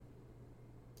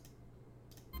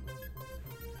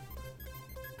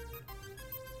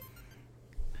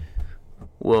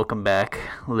Welcome back,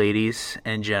 ladies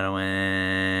and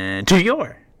gentlemen, to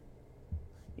your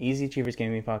Easy Achievers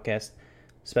Gaming Podcast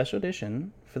special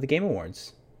edition for the Game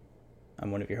Awards. I'm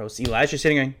one of your hosts, Elijah,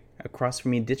 sitting across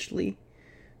from me digitally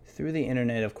through the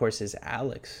internet, of course, is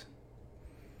Alex.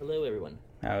 Hello, everyone.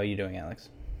 How are you doing, Alex?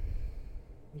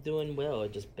 I'm doing well.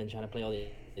 I've just been trying to play all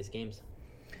these games.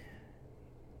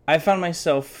 I found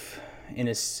myself in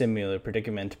a similar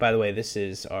predicament. By the way, this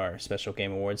is our special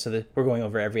Game Awards, so we're going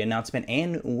over every announcement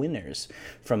and winners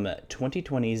from the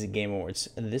 2020's Game Awards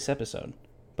this episode.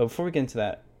 But before we get into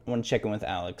that, I want to check in with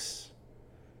Alex.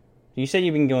 You said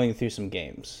you've been going through some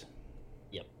games.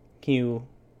 Yep. Can you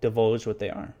divulge what they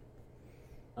are?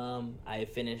 I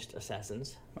finished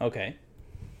Assassins. Okay.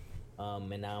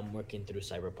 And now I'm working through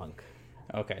Cyberpunk.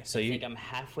 Okay, so I think I'm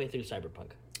halfway through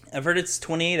Cyberpunk. I've heard it's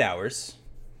 28 hours.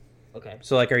 Okay.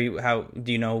 So, like,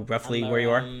 do you know roughly where you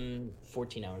are?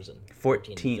 14 hours in.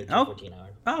 14 hours.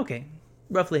 Oh, okay.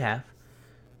 Roughly half.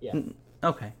 Yeah.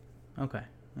 Okay.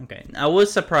 I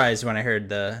was surprised when I heard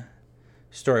the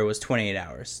story was 28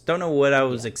 hours. Don't know what I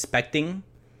was expecting,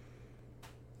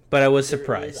 but I was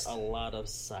surprised. There is a lot of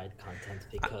side content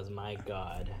because, my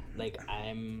God, like,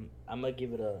 I'm gonna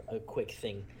give it a quick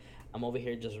thing. I'm over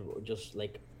here just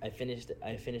like I finished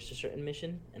a certain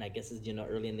mission, and I guess it's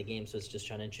early in the game, so it's just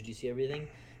trying to introduce you to everything.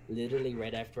 Literally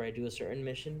right after I do a certain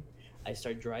mission, I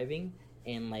start driving,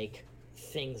 and like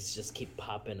things just keep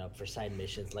popping up for side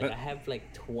missions. Like I have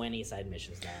like 20 side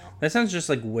missions now. That sounds just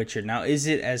like Witcher. Now, is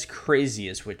it as crazy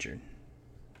as Witcher?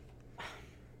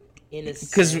 In a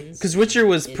because Witcher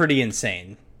was pretty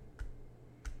insane.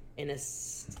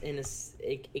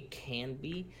 It can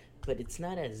be, but it's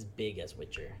not as big as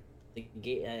Witcher.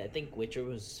 I think Witcher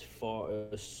was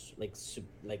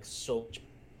so much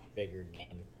bigger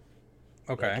game.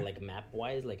 Okay. Like map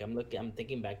wise, like I'm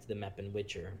thinking back to the map in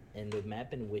Witcher, and the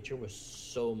map in Witcher was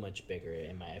so much bigger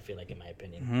in my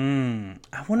opinion.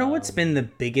 I wonder what's been the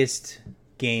biggest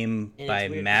game by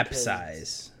map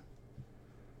size.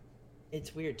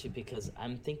 It's weird too because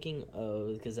I'm thinking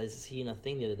because I seen a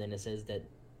thing the other day and it says that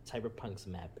Cyberpunk's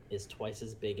map is twice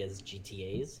as big as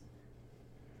GTA's.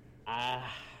 I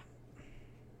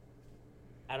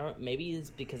don't. Maybe it's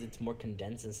because it's more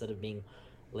condensed instead of being,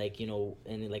 like in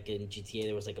GTA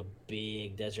there was like a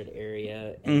big desert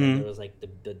area and then there was like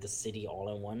the city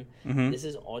all in one. This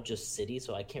is all just city,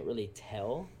 so I can't really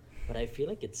tell. But I feel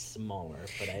like it's smaller.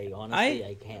 But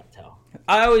I can't tell.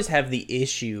 I always have the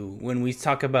issue when we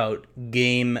talk about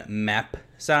game map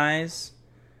size.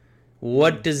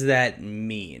 What does that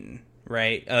mean,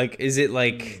 right? Like, is it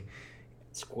like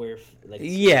square?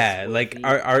 Yeah, like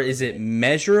is it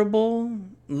measurable?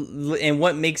 And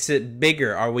what makes it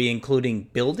bigger? Are we including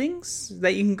buildings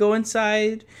that you can go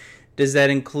inside? Does that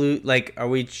include, like, are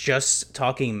we just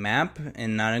talking map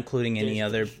and not including any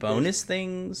other bonus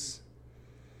things?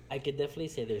 I could definitely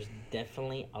say there's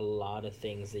definitely a lot of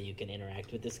things that you can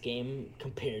interact with this game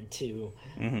compared to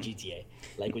GTA.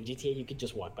 Like with GTA, you could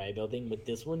just walk by a building. With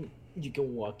this one, you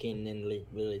can walk in and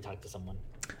literally talk to someone.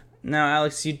 Now,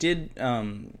 Alex, you did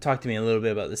talk to me a little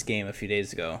bit about this game a few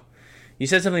days ago. You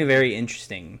said something very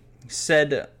interesting. You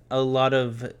said a lot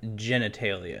of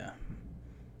genitalia.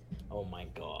 Oh my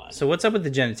God. So what's up with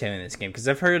the genitalia in this game? Because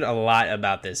I've heard a lot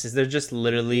about this. Is there just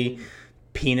literally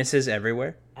penises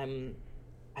everywhere?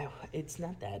 It's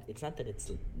not that. It's not that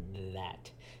it's that.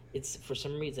 It's for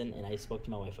some reason, and I spoke to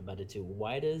my wife about it too.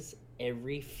 Why does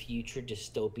every future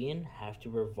dystopian have to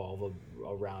revolve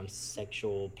around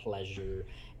sexual pleasure,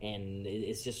 and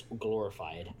it's just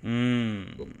glorified?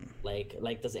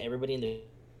 Like, does everybody in the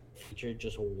future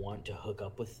just want to hook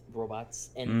up with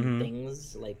robots and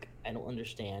things? Like, I don't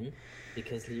understand,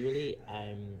 because literally,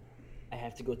 I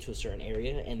have to go to a certain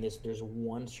area, and there's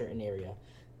one certain area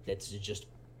that's just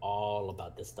all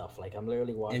about this stuff. Like, I'm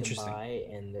literally walking by,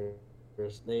 and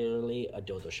there's literally a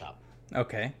dildo shop.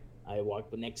 Okay. I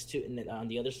walk next to, and then on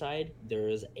the other side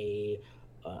there's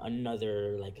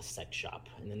another like a sex shop,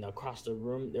 and then across the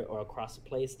room or across the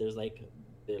place there's I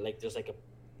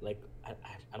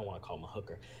don't want to call him a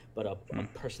hooker, but a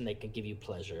person that can give you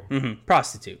pleasure.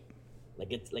 Prostitute.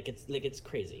 It's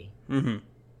crazy.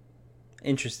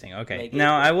 Interesting. Okay. Like,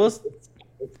 now I will. It's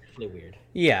really weird.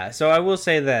 Yeah, so I will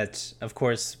say that, of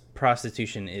course,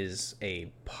 prostitution is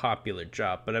a popular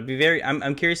job, but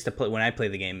I'm curious to play when I play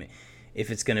the game if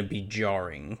it's going to be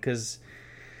jarring, because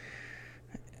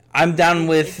I'm down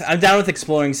with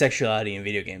exploring sexuality in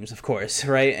video games, of course,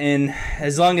 right? And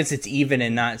as long as it's even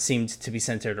and not seemed to be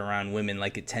centered around women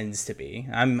like it tends to be,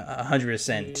 I'm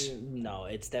 100%. No,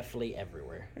 it's definitely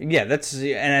everywhere. Yeah,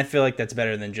 and I feel like that's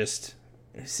better than just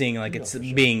seeing like it's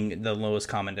being the lowest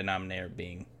common denominator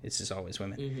being it's just always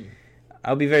women.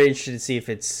 I'll be very interested to see if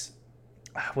it's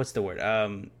what's the word? I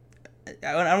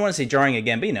don't want to say jarring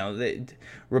again, but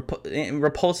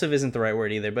repulsive isn't the right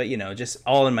word either. But just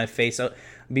all in my face.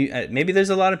 Maybe there's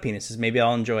a lot of penises. Maybe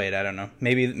I'll enjoy it. I don't know.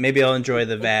 Maybe I'll enjoy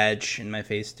the vag in my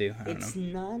face too. I don't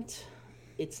know.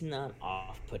 It's not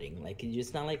off-putting. Like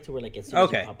it's not like to where like as soon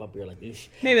as you pop up, you're like,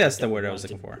 maybe that's the word I was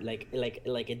looking for. Like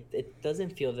it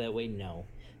doesn't feel that way. No.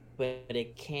 But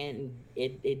it can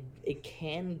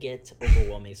get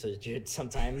overwhelming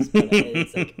sometimes, but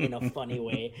it's like in a funny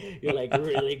way. You're like,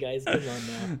 really, guys, come on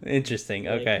now. Interesting.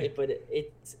 Okay. But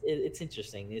it's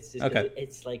interesting. It's just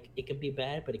it's like it can be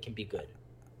bad, but it can be good.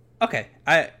 Okay.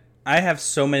 I have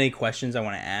so many questions I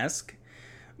want to ask,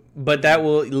 but that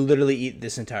will literally eat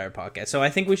this entire podcast. So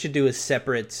I think we should do a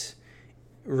separate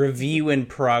review in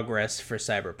progress for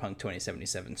Cyberpunk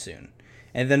 2077 soon.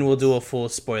 And then we'll do a full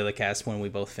spoiler cast when we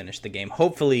both finish the game.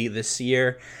 Hopefully this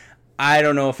year. I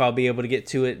don't know if I'll be able to get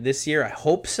to it this year. I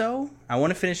hope so. I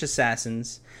want to finish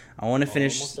Assassins. I want to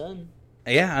finish... Almost done.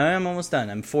 Yeah, I am almost done.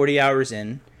 I'm 40 hours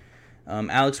in.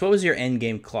 Alex, what was your end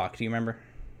game clock? Do you remember?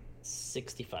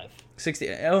 65. 60.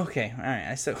 Okay. All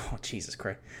right. Oh, Jesus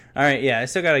Christ. All right. Yeah, I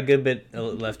still got a good bit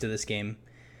left of this game.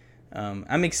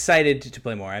 I'm excited to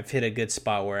play more. I've hit a good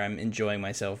spot where I'm enjoying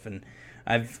myself, and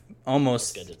I've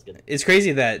almost... It's good. It's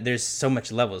crazy that there's so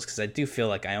much levels, because I do feel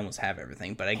like I almost have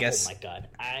everything, but I guess... Oh my god.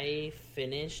 I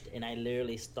finished, and I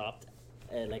literally stopped.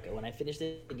 When I finished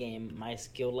the game, my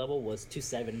skill level was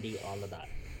 270 on the dot.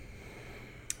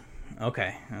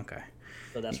 Okay.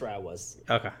 So that's where I was.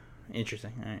 Okay.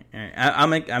 Interesting. All right.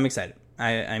 I'm excited.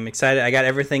 I'm excited. I got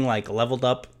everything leveled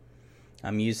up.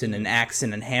 I'm using an axe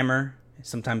and a hammer.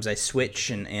 Sometimes I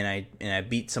switch and I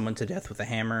beat someone to death with a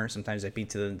hammer. Sometimes I beat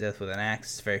to death with an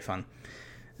axe. It's very fun.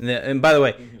 And by the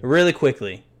way, really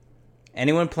quickly,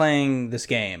 anyone playing this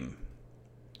game,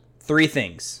 3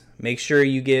 things. Make sure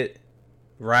you get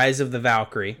Rise of the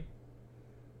Valkyrie,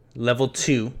 level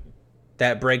 2.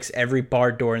 That breaks every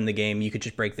barred door in the game. You could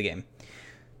just break the game.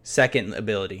 Second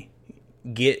ability,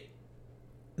 get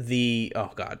the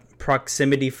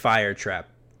proximity fire trap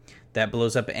that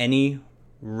blows up any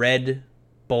red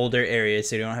boulder areas,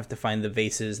 so you don't have to find the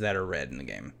vases that are red in the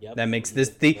game. Yep. That makes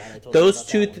those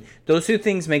two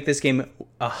things make this game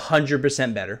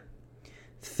 100% better.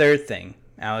 Third thing,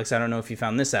 Alex, I don't know if you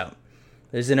found this out.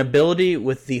 There's an ability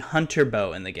with the hunter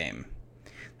bow in the game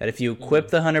that if you equip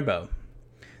the hunter bow,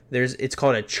 it's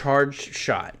called a charged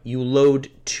shot. You load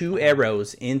 2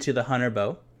 arrows into the hunter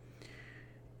bow,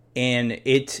 and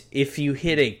if you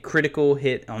hit a critical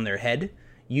hit on their head,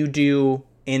 you do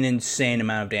an insane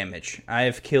amount of damage. I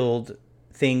have killed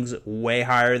things way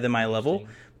higher than my level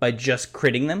by just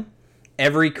critting them.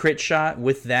 Every crit shot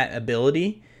with that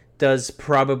ability does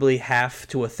probably half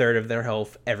to a third of their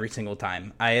health every single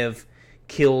time. I have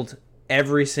killed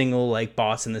every single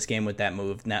boss in this game with that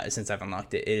move now since I've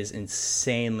unlocked it. It is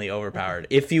insanely overpowered.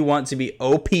 If you want to be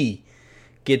OP,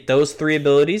 get those 3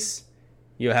 abilities.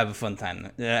 You'll have a fun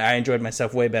time. I enjoyed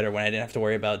myself way better when I didn't have to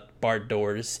worry about barred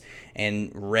doors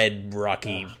and red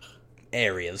rocky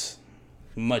areas.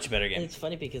 Much better game. And it's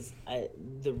funny because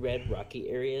the red rocky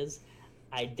areas,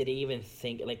 I didn't even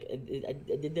think I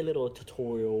did the little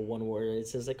tutorial one where it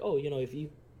says if you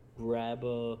grab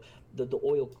the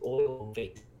oil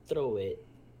vase, throw it.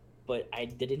 But I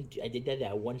did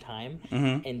that one time,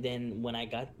 and then when I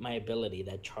got my ability,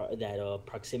 that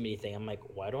proximity thing, I'm like,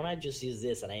 why don't I just use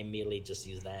this? And I immediately just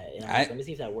use that. And let me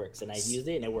see if that works. And I used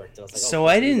it, and it worked. I was like, so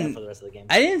I didn't use that for the rest of the game.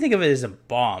 I didn't think of it as a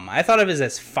bomb. I thought of it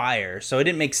as fire. So it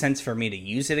didn't make sense for me to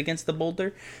use it against the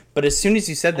boulder. But as soon as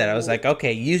you said that, I was like,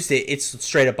 okay, used it. It's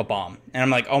straight up a bomb. And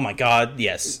I'm like, oh my god,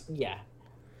 yes. Yeah.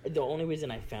 The only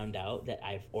reason I found out that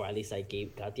or at least I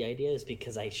got the idea, is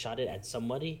because I shot it at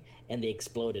somebody and they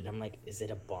exploded. I'm like, is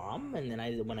it a bomb? And then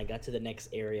when I got to the next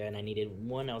area and I needed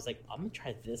one, I was like, I'm gonna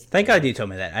try this. Thank God you told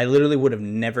me that. I literally would have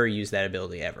never used that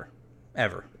ability ever.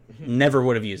 Never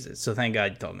would have used it. So thank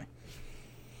God you told me.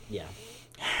 Yeah.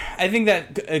 I think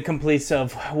that completes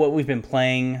of what we've been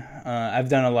playing. I've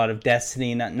done a lot of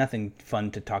Destiny. Nothing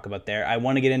fun to talk about there. I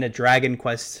want to get into Dragon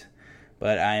Quest,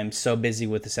 but I am so busy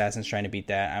with Assassins trying to beat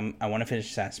that. I want to finish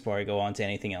Assassins before I go on to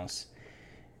anything else.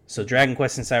 So Dragon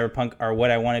Quest and Cyberpunk are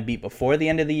what I want to beat before the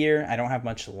end of the year. I don't have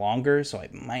much longer, so I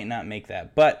might not make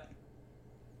that. But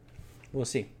we'll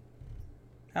see.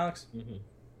 Alex?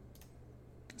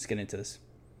 Let's get into this.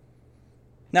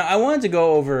 Now, I wanted to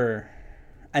go over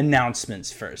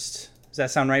announcements first. Does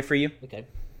that sound right for you? Okay.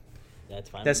 That's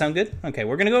fine. That sound good? Okay,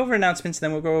 we're going to go over announcements,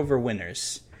 then we'll go over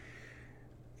winners.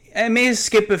 I may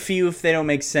skip a few if they don't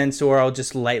make sense, or I'll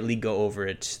just lightly go over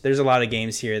it. There's a lot of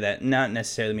games here that not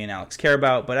necessarily me and Alex care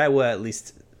about, but I will at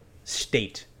least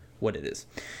state what it is.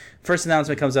 first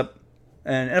announcement comes up,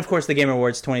 and of course the Game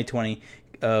Awards 2020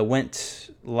 went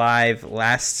live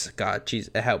last. God,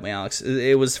 jeez, help me, Alex.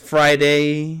 It was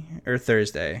Friday or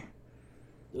Thursday.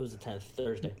 It was the 10th,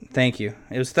 Thursday. Thank you.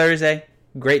 It was Thursday.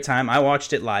 Great time. I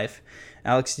watched it live.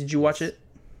 Alex, did you watch it?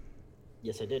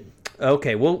 Yes, I did.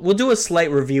 Okay, we'll do a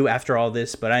slight review after all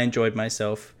this, but I enjoyed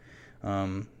myself.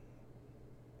 So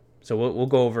we'll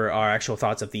go over our actual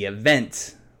thoughts of the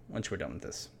event once we're done with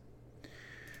this.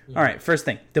 Yeah. All right, first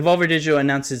thing. Devolver Digital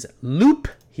announces Loop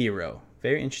Hero.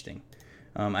 Very interesting.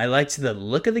 I liked the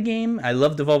look of the game. I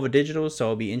love Devolver Digital, so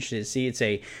I'll be interested to see. It's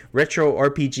a retro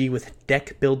RPG with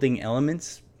deck building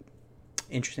elements.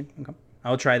 Interesting. Okay.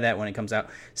 I'll try that when it comes out.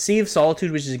 Sea of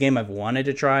Solitude, which is a game I've wanted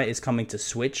to try, is coming to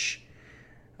Switch.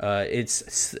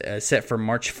 It's set for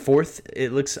March 4th.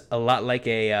 It looks a lot like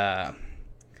a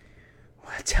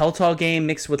Telltale game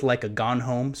mixed with like a Gone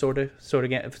Home sort of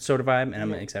vibe, and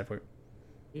I'm excited for it.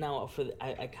 Now,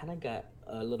 I kind of got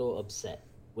a little upset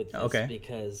with this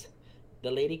because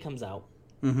the lady comes out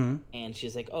and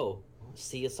she's like, "Oh,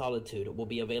 Sea of Solitude will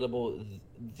be available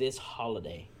this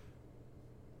holiday."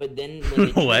 But then when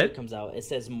the trailer comes out, it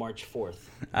says March 4th.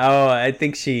 Oh, I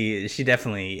think she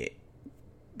definitely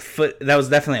that was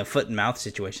definitely a foot and mouth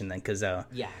situation then, because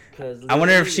because I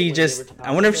wonder if she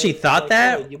thought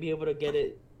that you'll be able to get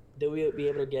it. They'll be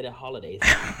able to get it holidays.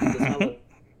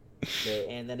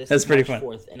 And then that's pretty fun.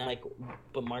 4th, and I'm like,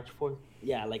 but March 4th,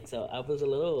 yeah, like so. I was a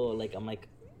little like, I'm like,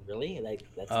 really? Like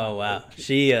that's. Oh wow,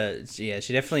 she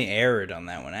definitely erred on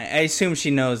that one. I assume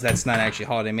she knows that's not actually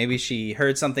holiday. Maybe she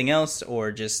heard something else,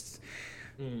 or just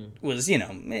was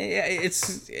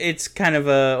it's kind of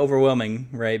overwhelming,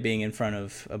 right? Being in front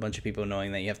of a bunch of people,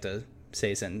 knowing that you have to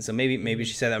say a sentence. So maybe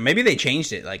she said that. Or maybe they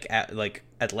changed it at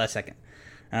the last second.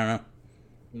 I don't know.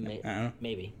 I don't know.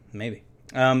 Maybe.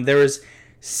 There was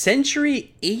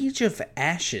Century Age of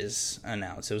Ashes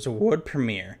announced. It was a world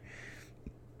premiere.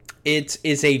 It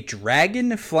is a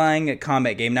dragon flying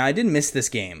combat game. Now I didn't miss this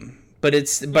game, but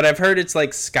I've heard it's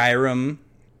like Skyrim-esque,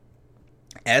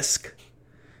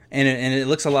 and it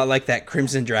looks a lot like that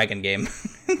Crimson Dragon game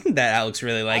that Alex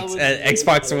really liked at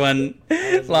Xbox One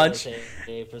launch.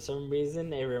 For some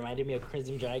reason, it reminded me of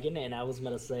Crimson Dragon, and I was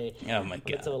gonna say, "Oh my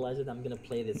god!" So Elijah, I'm gonna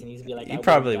play this, and he's gonna be like, "You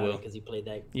probably will," because you played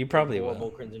that. You probably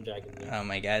will. Crimson Dragon game. Oh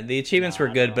my god, the achievements were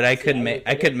good, but I couldn't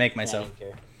make myself.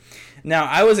 Now,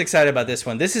 I was excited about this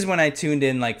one. This is when I tuned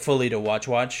in fully to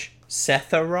watch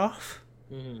Sephiroth.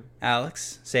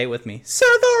 Alex, say it with me.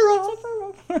 Sephiroth!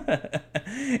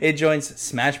 It joins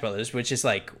Smash Brothers, which is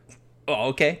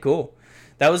okay, cool.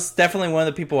 That was definitely one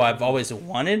of the people I've always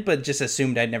wanted, but just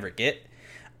assumed I'd never get.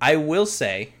 I will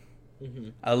say,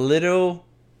 a little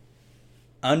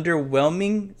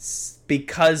underwhelming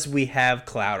because we have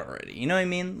Cloud already. You know what I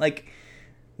mean?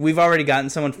 We've already gotten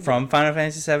someone from Final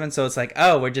Fantasy VII, so it's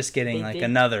we're just getting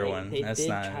another one. That's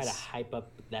nice. They try to hype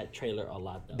up that trailer a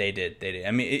lot, though. They did.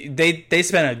 I mean, they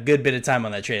spent a good bit of time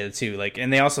on that trailer too.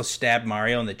 And they also stabbed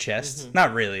Mario in the chest.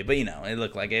 Not really, but it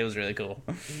looked like it was really cool.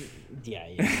 Yeah.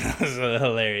 It was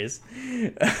hilarious.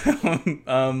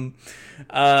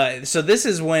 So this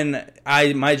is when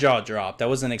my jaw dropped. I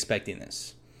wasn't expecting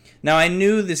this. Now I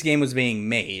knew this game was being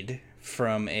made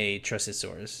from a trusted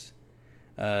source.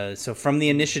 So from the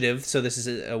Initiative, so this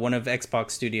is one of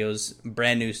Xbox Studios'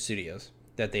 brand new studios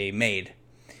that they made,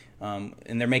 and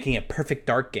they're making a Perfect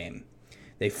Dark game.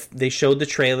 They showed the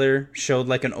trailer, showed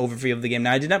an overview of the game.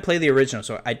 Now I did not play the original,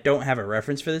 so I don't have a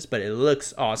reference for this, but it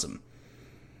looks awesome.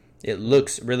 It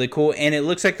looks really cool, and it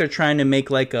looks like they're trying to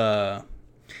make I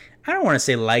don't want to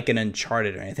say an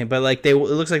Uncharted or anything, but it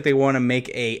looks like they want to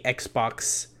make a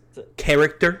Xbox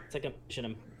character.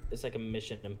 It's like a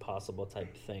Mission Impossible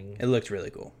type thing. It looked really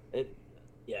cool. They're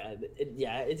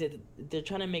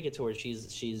trying to make it to where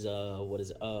she's a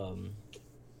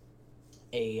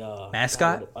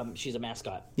mascot. She's a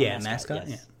mascot. Yeah, mascot.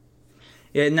 Yes.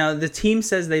 Yeah. Now the team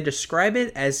says they describe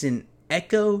it as an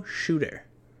echo shooter.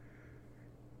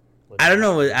 I don't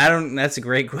know. That's a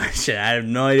great question. I have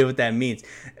no idea what that means.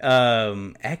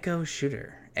 Echo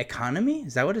shooter. Economy?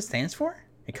 Is that what it stands for?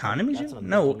 Economy shooter?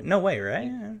 No way, right?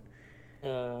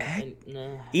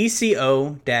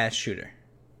 ECO-shooter.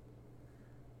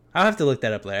 I'll have to look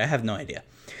that up later. I have no idea.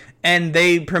 And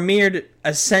they premiered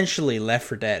essentially Left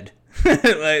 4 Dead. Oh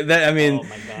my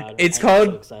god! It's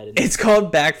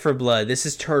called Back 4 Blood. This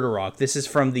is Turtle Rock. This is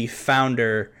from the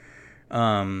founder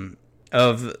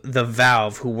of the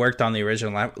Valve, who worked on the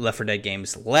original Left 4 Dead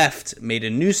games. Made a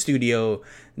new studio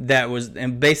that was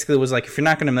if you're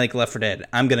not going to make Left 4 Dead,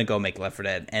 I'm going to go make Left 4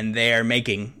 Dead, and they're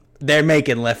making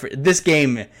Left 4 Dead. This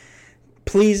game.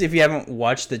 Please, if you haven't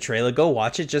watched the trailer, go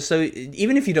watch it. Just so,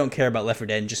 even if you don't care about Left 4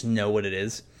 Dead, just know what it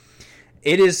is.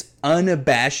 it is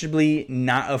unabashedly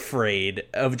not afraid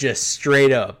of just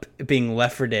straight up being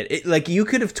Left 4 Dead. Like, you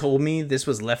could have told me this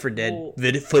was Left 4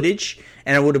 Dead footage,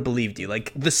 and I would have believed you.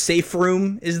 Like, the safe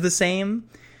room is the same.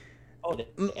 Oh,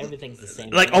 everything's the same.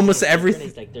 Like, almost everything.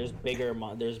 Is like there's bigger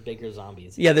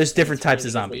zombies. Yeah, there's different types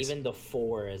of zombies. Even the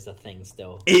 4 is a thing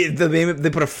still. They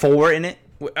put a 4 in it.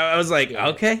 I was like,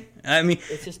 okay. I mean,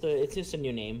 it's just a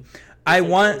new name.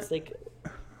 It's like,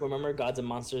 remember Gods and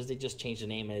Monsters? They just changed the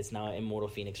name and it's now Immortal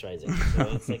Phoenix Rising. So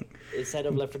it's like, instead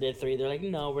of Left 4 Dead 3, they're like,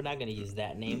 no, we're not gonna use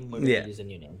that name. We're gonna use a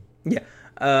new name. Yeah.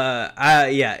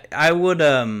 I would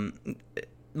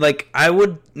I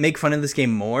would make fun of this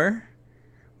game more,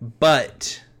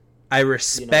 but I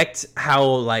respect how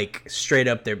like straight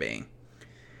up they're being.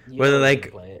 Whether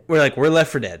like we're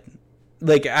Left 4 Dead.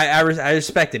 Like I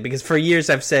respect it, because for years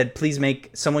I've said, please make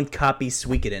someone copy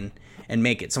Suikoden and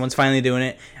make it. Someone's finally doing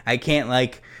it. I can't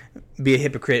like be a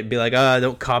hypocrite and be like, oh,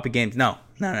 don't copy games. No.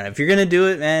 If you're gonna do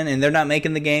it, man, and they're not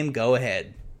making the game, go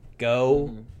ahead.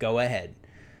 Go ahead.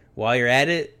 While you're at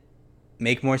it,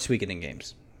 make more Suikoden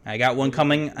games. I got one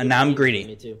coming, and now I'm greedy.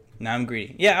 Me too. Now I'm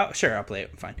greedy. Yeah, sure, I'll play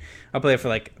it. Fine. I'll play it for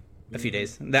like a few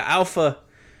days. The alpha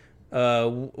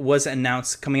was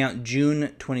announced coming out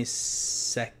June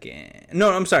 22nd.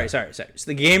 No, I'm sorry. So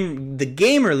the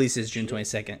game releases June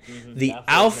 22nd. Mm-hmm. The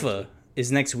alpha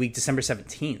is next week, December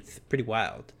 17th. Pretty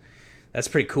wild. That's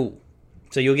pretty cool.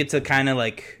 So you'll get to kind of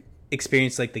like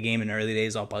experience like the game in early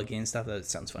days, all buggy and stuff. That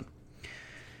sounds fun.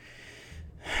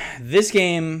 This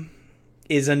game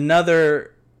is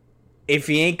another, if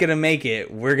you ain't gonna make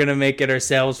it, we're gonna make it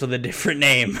ourselves with a different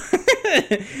name.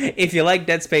 If you like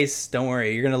Dead Space, don't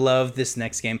worry, you're gonna love this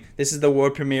next game. This is the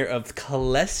world premiere of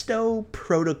Callisto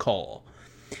Protocol.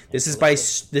 This is by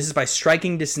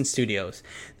Striking Distance Studios.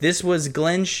 This was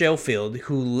Glenn Schofield,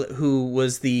 who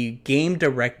was the game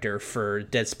director for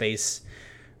Dead Space.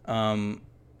 I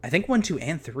think 1, 2,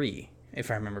 and 3, if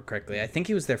I remember correctly. I think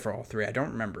he was there for all 3. I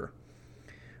don't remember.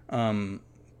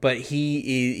 But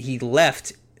he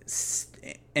left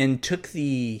and took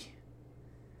the.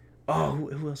 Oh,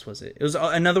 who else was it? It was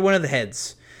another one of the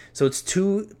heads. So it's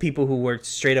 2 people who worked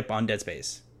straight up on Dead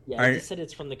Space. Yeah, I just said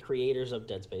it's from the creators of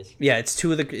Dead Space. Yeah, it's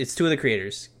two of the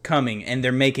creators coming, and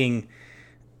they're making.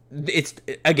 It's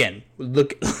again.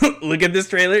 Look at this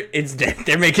trailer.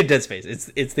 They're making Dead Space.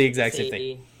 It's the exact same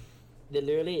thing.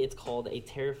 Literally, it's called a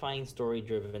terrifying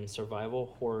story-driven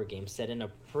survival horror game set in a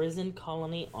prison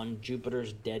colony on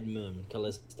Jupiter's dead moon,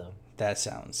 Callisto. That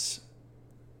sounds.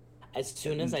 As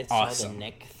soon as I saw the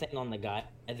neck thing on the guy,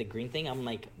 the green thing, I'm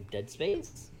like, Dead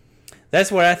Space?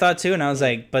 That's what I thought too, and I was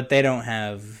like, but they don't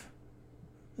have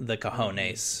the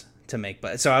cojones to make.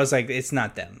 But so I was like, it's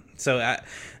not them. So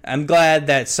I'm glad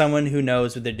that someone who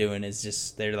knows what they're doing is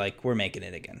just, they're like, we're making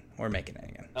it again. We're making it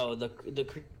again. Oh, the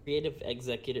creative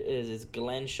executive is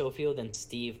Glenn Schofield and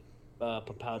Steve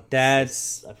Papau.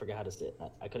 That's, I forgot how to say it.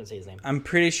 I couldn't say his name. I'm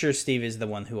pretty sure Steve is the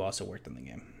one who also worked on the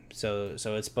game. So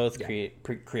it's both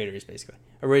creators, basically.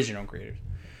 Original creators.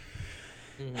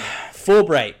 Mm-hmm.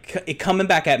 Fulbright coming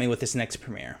back at me with this next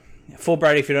premiere.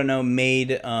 Fulbright, if you don't know, made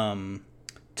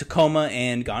Tacoma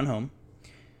and Gone Home.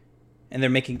 And they're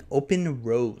making Open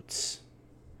Roads.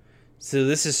 So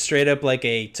this is straight up like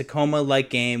a Tacoma-like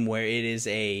game where it is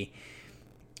a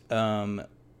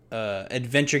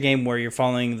adventure game where you're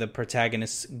following the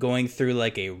protagonist going through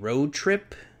like a road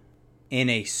trip in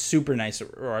a super nice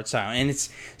art style. And it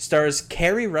stars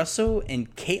Carrie Russell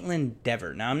and Caitlin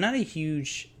Dever. Now, I'm not a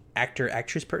huge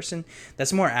actress person.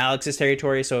 That's more Alex's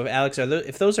territory. So,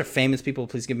 if those are famous people,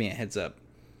 please give me a heads up.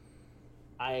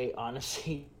 I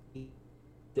honestly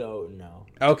don't know.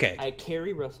 Okay.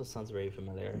 Carrie Russell sounds very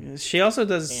familiar. She also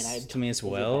does to me as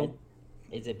well.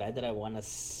 Is it bad that I want to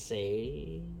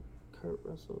say Kurt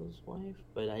Russell's wife?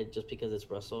 But just because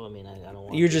it's Russell, I mean, I don't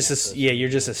want. You're just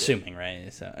assuming,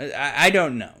 right? So I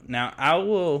don't know. Now I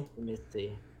will. Let me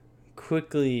see.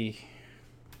 Quickly.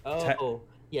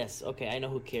 Yes. Okay, I know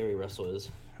who Carrie Russell is.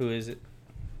 Who is it?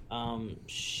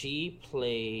 She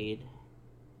played.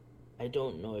 I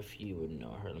don't know if you would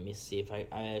know her. Let me see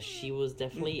if she was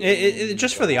definitely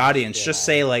just for the audience. Just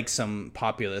say like some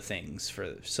popular things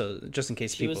just in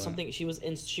case people. She was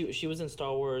in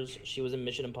Star Wars. She was in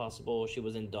Mission Impossible. She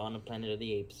was in Dawn of Planet of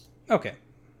the Apes. Okay.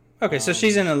 So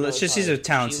she's a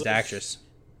talented actress.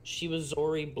 She was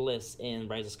Zori Bliss in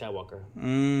Rise of Skywalker.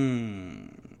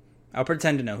 I'll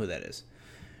pretend to know who that is.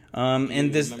 Never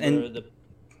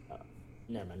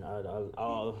mind.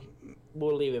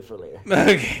 We'll leave it for later.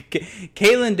 Okay.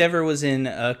 Caitlin Dever was in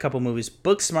a couple movies.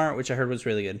 Booksmart, which I heard was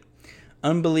really good.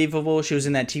 Unbelievable. She was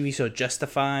in that TV show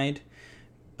Justified.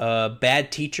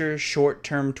 Bad Teacher, Short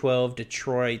Term 12,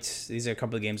 Detroit. These are a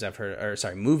couple of games I've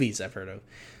heard, movies I've heard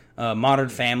of. Modern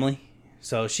Family.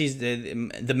 So she's the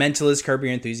Mentalist, Curb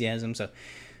Your Enthusiasm. So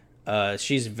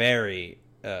she's very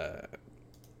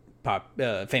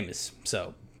famous.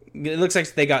 So it looks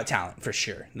like they got talent for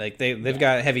sure. Like they've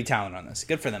got heavy talent on this.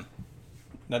 Good for them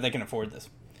that they can afford this.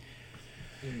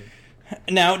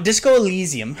 Now, Disco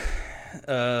Elysium,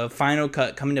 Final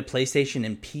Cut coming to PlayStation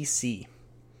and PC.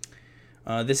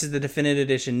 This is the Definitive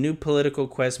Edition, new political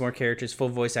quest, more characters, full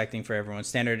voice acting for everyone.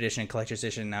 Standard Edition and Collector's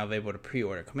Edition now available to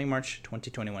pre-order. Coming March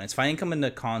 2021. It's finally coming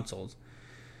to consoles.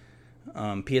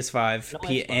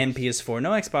 PS5 and PS4.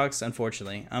 No Xbox,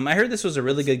 unfortunately. I heard this was a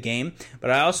really good game,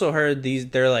 but I also heard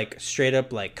they're like straight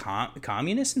up like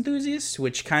communist enthusiasts,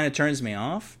 which kind of turns me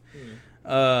off.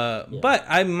 But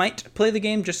I might play the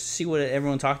game just to see what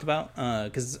everyone talked about,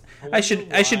 because I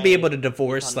should be able to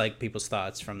divorce like people's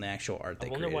thoughts from the actual art they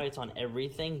created. I wonder why it's on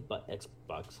everything but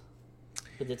Xbox.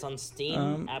 Because it's on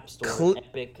Steam, App Store,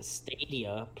 Epic,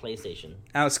 Stadia, PlayStation.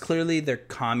 Alex, clearly they're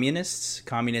communists.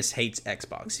 Communists hates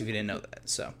Xbox. If you didn't know that,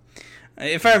 so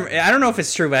if I don't know if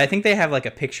it's true, but I think they have like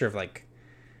a picture of like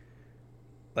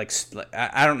I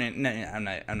don't. No, I'm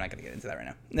not gonna get into that right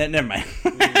now. Never mind.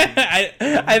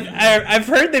 I've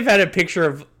heard they've had a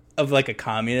picture of like a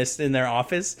communist in their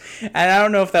office, and I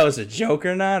don't know if that was a joke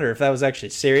or not, or if that was actually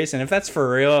serious. And if that's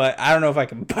for real, I don't know if I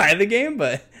can buy the game,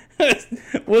 but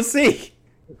we'll see.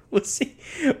 We'll see.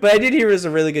 But I did hear it was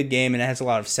a really good game, and it has a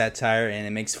lot of satire, and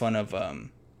it makes fun of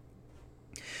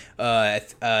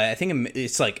I think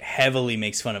it's like heavily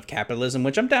makes fun of capitalism,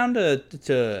 which I'm down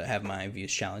to have my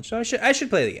views challenged. So I should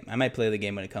play the game. I might play the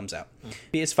game when it comes out.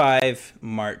 PS5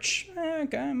 March.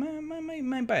 Okay, I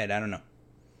might buy it. I don't know.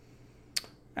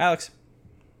 Alex.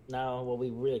 No, what we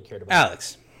really cared about.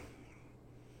 Alex,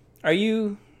 are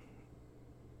you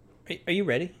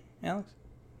ready, Alex?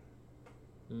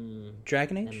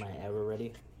 Dragon Age. Am I ever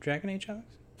ready? Dragon Age, Alex.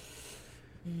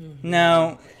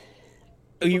 Now.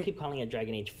 People keep calling it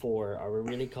Dragon Age 4. Are we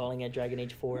really calling it Dragon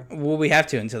Age 4? Well, we have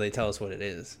to until they tell us what it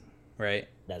is, right?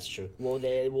 That's true. Well,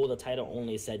 the title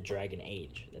only said Dragon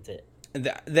Age. That's it.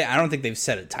 I don't think they've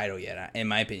set a title yet, in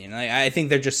my opinion. Like, I think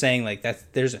they're just saying like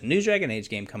there's a new Dragon Age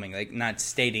game coming, like not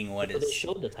stating what is. They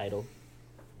showed the title.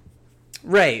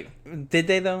 Right? Did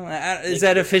they though? Is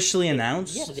that officially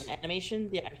announced? Yeah, the animation,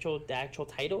 the actual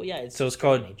title. Yeah, it's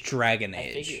called Dragon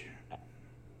Age.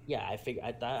 I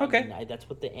thought. Okay. I mean, that's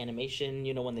what the animation.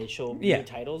 When they show new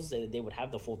titles, they would have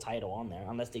the full title on there,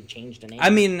 unless they changed the name. I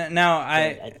mean, now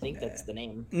I think that's the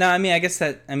name. No, I mean, I guess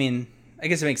it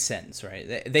makes sense, right?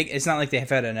 It's not like they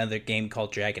have had another game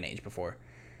called Dragon Age before,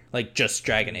 like just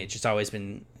Dragon Age. It's always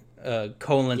been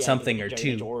something or Dragon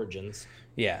two. Age Origins.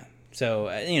 Yeah, so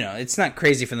it's not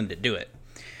crazy for them to do it.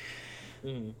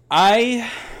 I'm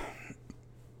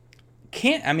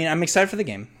excited for the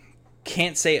game.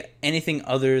 Can't say anything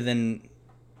other than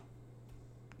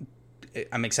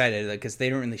I'm excited because they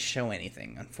don't really show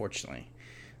anything, unfortunately.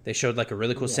 They showed like a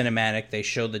really cool cinematic. They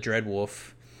showed the Dread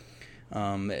Wolf.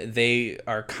 They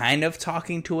are kind of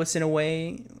talking to us in a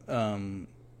way.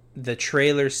 The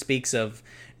trailer speaks of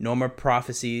no more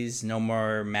prophecies, no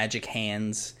more magic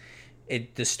hands.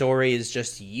 The story is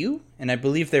just you, and I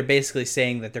believe they're basically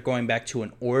saying that they're going back to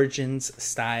an Origins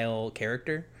style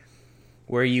character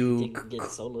where you get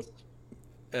Solus.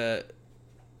 Yeah,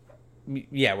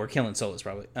 we're killing Solus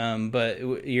probably.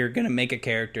 But you're gonna make a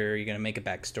character, you're gonna make a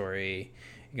backstory,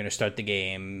 you're gonna start the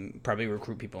game, probably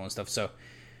recruit people and stuff. So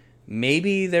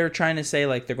maybe they're trying to say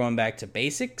like they're going back to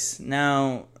basics.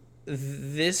 Now,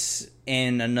 this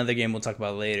and another game we'll talk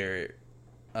about later.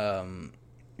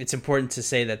 It's important to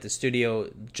say that the studio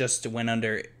just went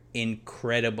under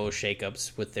incredible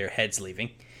shakeups with their heads leaving.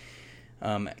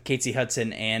 Casey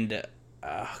Hudson and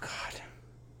oh god.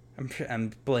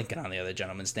 I'm blanking on the other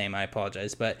gentleman's name. I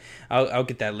apologize, but I'll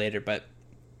get that later. But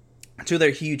two of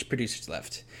their huge producers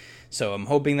left, so I'm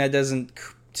hoping that doesn't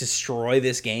destroy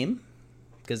this game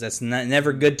because that's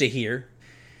never good to hear.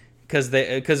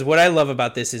 Because what I love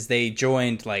about this is they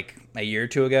joined like a year or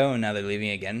two ago, and now they're leaving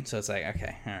again. So it's like,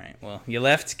 okay, all right, well, you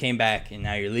left, came back, and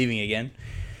now you're leaving again.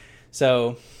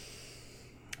 So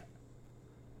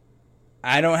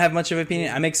I don't have much of an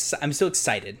opinion. I'm still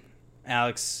excited.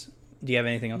 Alex, do you have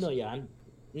anything else?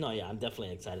 I'm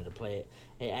definitely excited to play it.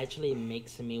 It actually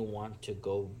makes me want to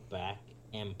go back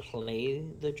and play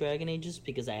the Dragon Ages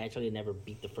because I actually never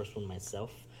beat the first one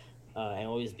myself. I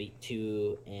always beat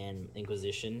 2 and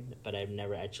Inquisition, but I've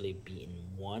never actually beaten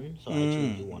 1, so I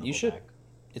actually do want to go back.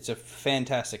 It's a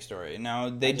fantastic story. Now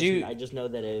they I just know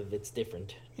that if it's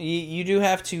different. you do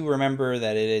have to remember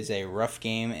that it is a rough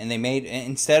game, and they made,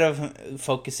 instead of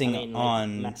focusing Like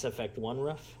on Mass Effect 1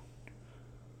 rough.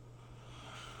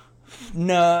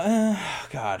 no,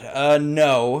 God,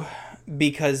 no,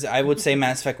 because I would say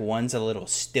Mass Effect 1's a little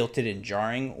stilted and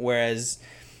jarring, whereas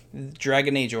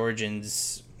Dragon Age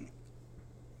Origins,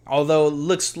 although it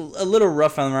looks a little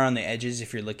rough around the edges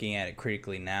if you're looking at it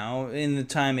critically now, in the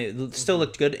time it still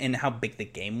looked good, and how big the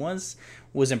game was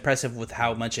impressive with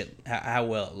how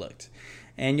well it looked.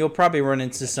 And you'll probably run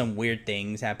into some weird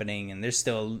things happening, and it's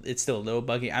still a little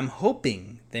buggy. I'm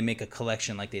hoping they make a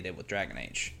collection like they did with Dragon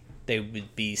Age. They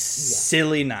would be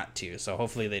silly not to, so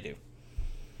hopefully they do.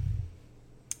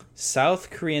 South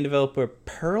Korean developer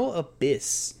Pearl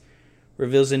Abyss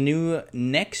reveals a new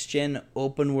next-gen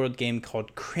open-world game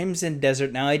called Crimson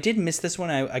Desert. Now, I did miss this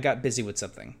one. I got busy with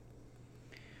something.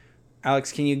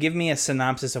 Alex, can you give me a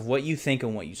synopsis of what you think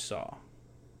and what you saw?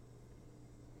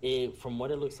 From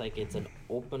what it looks like, it's an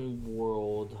open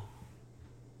world.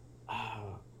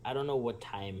 I don't know what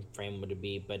time frame would it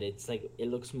be, but it's like it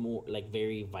looks more like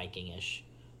very Viking-ish.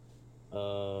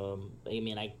 I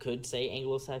mean, I could say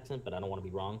Anglo-Saxon, but I don't want to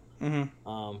be wrong.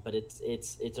 Mm-hmm. But it's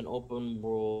an open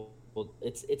world.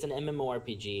 It's an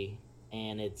MMORPG,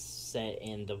 and it's set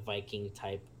in the Viking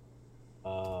type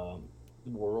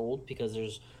world, because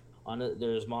there's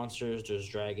monsters, there's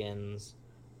dragons,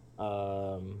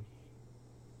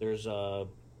 there's the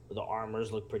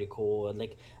armors look pretty cool, and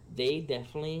like they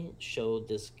definitely showed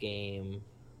this game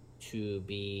to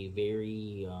be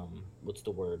very what's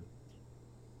the word,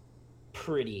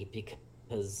 pretty,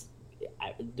 because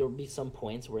there'll be some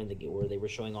points where where they were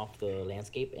showing off the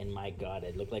landscape, and my God,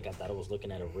 it looked like I thought I was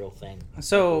looking at a real thing.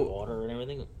 So like the water and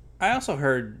everything. I also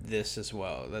heard this as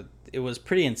well, that it was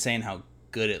pretty insane how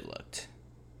good it looked.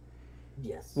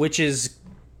 Yes. Which is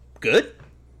good.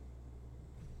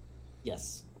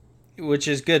 Yes. Which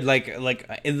is good. Like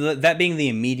that being the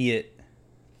immediate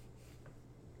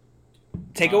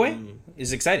takeaway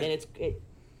is exciting. And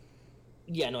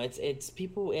yeah, no, it's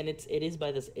people, and it is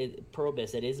by this Pearl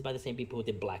Abyss. It is by the same people who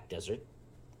did Black Desert.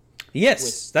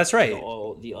 Yes, that's right.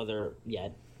 All the other, yeah,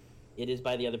 it is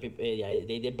by the other people. Yeah,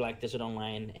 they did Black Desert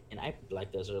Online, and I played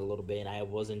Black Desert a little bit, and I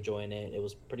was enjoying it. It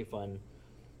was pretty fun.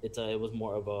 It was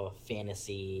more of a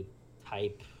fantasy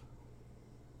type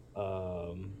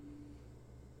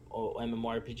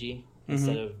MMORPG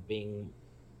instead of being.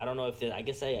 I don't know if I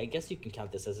guess you can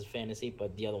count this as a fantasy,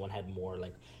 but the other one had more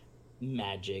like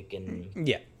magic and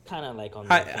kind of like on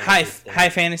the high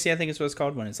fantasy, I think is what it's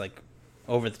called, when it's like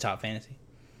over the top fantasy.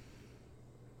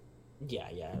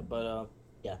 Yeah, but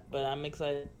I'm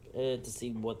excited to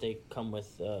see what they come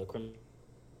with Crimson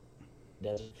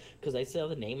Desert, because I saw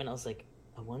the name and I was like,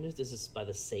 I wonder if this is by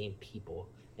the same people,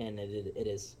 and it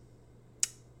is.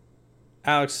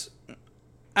 Alex,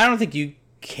 I don't think you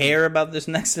care about this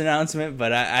next announcement,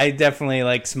 but I definitely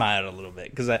like smiled a little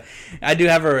bit, because I do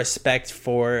have a respect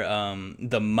for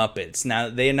the Muppets. Now,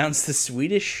 they announced the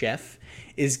Swedish Chef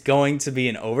is going to be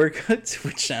an Overcooked,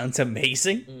 which sounds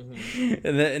amazing.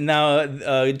 Mm-hmm.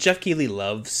 Now, Jeff Keighley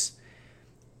loves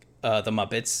the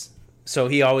Muppets, so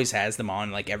he always has them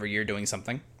on like every year doing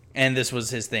something, and this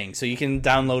was his thing. So you can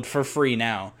download for free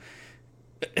now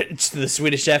the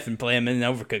Swedish Chef and play him in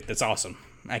Overcooked. That's awesome.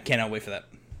 I cannot wait for that.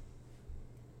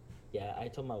 Yeah, I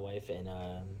told my wife, and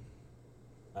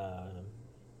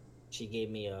she gave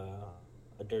me a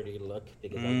dirty look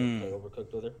because I was going to play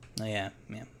Overcooked with her. Oh, yeah.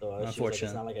 So Unfortunate. she was like,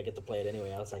 it's not like I get to play it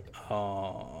anyway. I was like,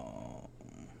 oh.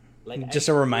 Like, just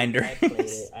a reminder. I played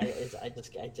it. I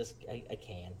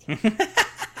can't.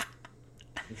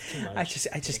 It's too much.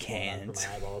 I just can't. For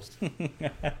my eyeballs.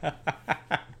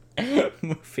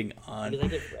 Moving on.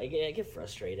 Because I get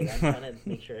frustrated. I'm trying to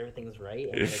make sure everything's right,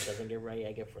 and when it doesn't get right,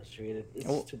 I get frustrated. It's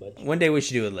just too much. One day we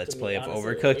should do a Let's Play of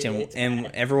Overcooked, and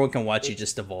everyone can watch you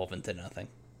just evolve into nothing.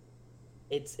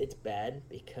 It's bad,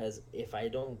 because if I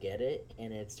don't get it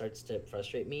and it starts to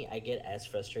frustrate me, I get as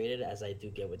frustrated as I do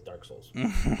get with Dark Souls.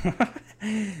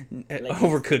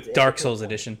 Overcooked Dark Souls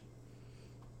edition.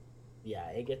 Yeah,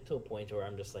 it gets to a point where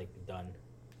I'm just like done.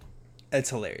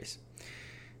 It's hilarious.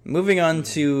 Moving on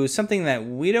to something that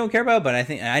we don't care about, but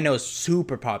I know is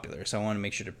super popular, so I want to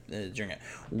make sure to drink it.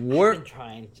 I've been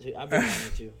trying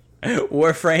to.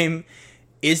 Warframe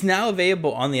is now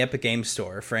available on the Epic Games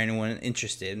Store for anyone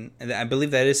interested. I believe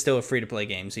that is still a free-to-play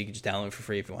game, so you can just download it for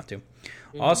free if you want to.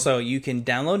 Mm-hmm. Also, you can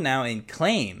download now and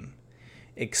claim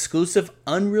exclusive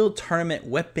Unreal Tournament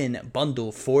weapon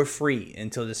bundle for free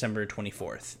until December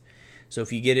 24th. So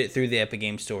if you get it through the Epic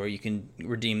Games Store, you can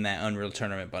redeem that Unreal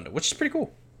Tournament bundle, which is pretty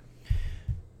cool.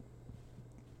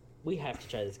 We have to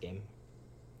try this game.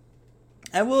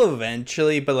 I will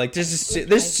eventually, but like there's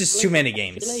just too many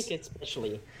games.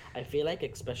 I feel like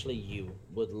especially you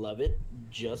would love it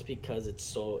just because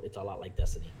it's a lot like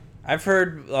Destiny. I've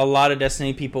heard a lot of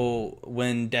Destiny people,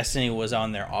 when Destiny was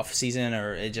on their off season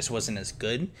or it just wasn't as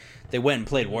good, they went and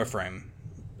played Warframe.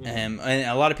 And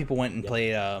a lot of people went and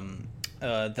played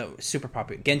the super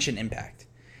popular Genshin Impact.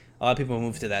 A lot of people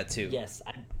moved to that too. Yes.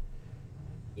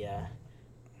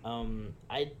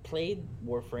 I played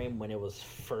Warframe when it was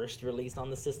first released on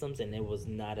the systems, and it was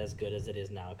not as good as it is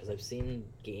now. Because I've seen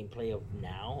gameplay of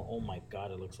now. Oh my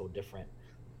god, it looks so different.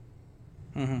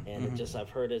 I've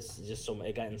heard it's just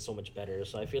it gotten so much better.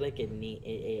 So I feel like I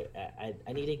need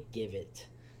to give it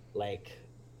like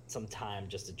some time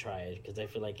just to try it, because I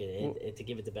feel like to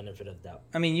give it the benefit of the doubt.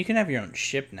 I mean, you can have your own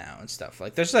ship now and stuff.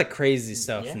 Like, there's like crazy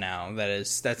stuff now that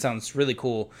sounds really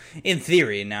cool in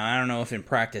theory. Now, I don't know if in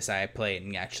practice I play it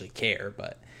and actually care,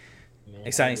 but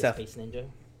exciting stuff. Space Ninja.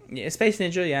 Yeah, Space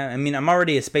Ninja. Yeah, I mean, I'm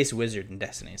already a space wizard in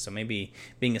Destiny, so maybe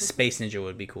being a space ninja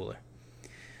would be cooler.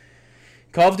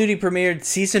 Call of Duty premiered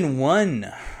Season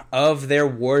 1 of their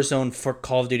Warzone for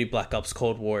Call of Duty Black Ops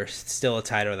Cold War. Still a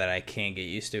title that I can't get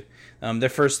used to. Their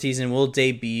first season will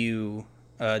debut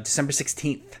December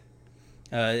 16th.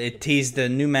 It teased the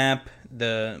new map,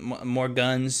 the more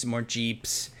guns, more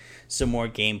jeeps, some more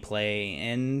gameplay,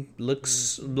 and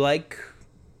looks like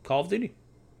Call of Duty.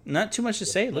 Not too much to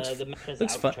say. It looks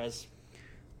fun.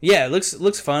 Yeah, it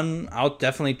looks fun. I'll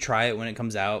definitely try it when it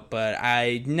comes out, but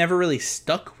I never really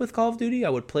stuck with Call of Duty. I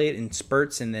would play it in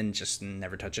spurts and then just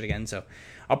never touch it again. So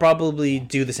I'll probably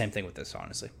do the same thing with this,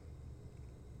 honestly.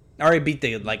 I already beat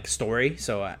the story,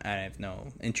 so I have no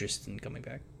interest in coming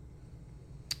back.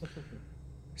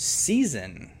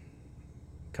 Season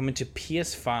coming to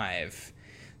PS5.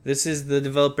 This is the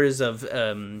developers of did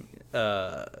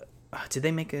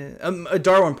they make a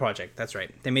Darwin project? That's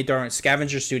right. They made Darwin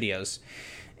Scavenger Studios.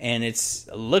 And it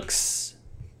looks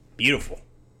beautiful.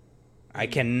 I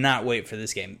cannot wait for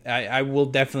this game. I will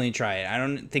definitely try it. I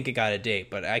don't think it got a date,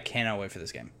 but I cannot wait for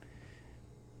this game.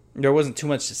 There wasn't too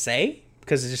much to say,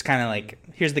 because it's just kind of like,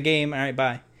 here's the game, all right,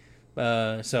 bye.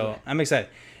 I'm excited.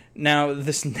 Now,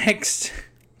 this next...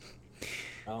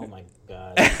 Oh my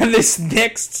god. This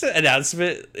next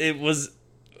announcement,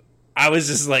 I was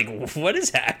just like, what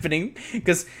is happening?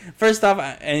 Because first off,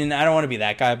 and I don't want to be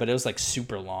that guy, but it was like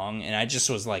super long, and I just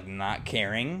was like not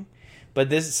caring. But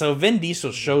Vin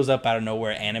Diesel shows up out of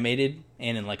nowhere animated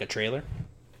and in like a trailer.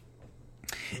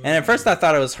 And at first I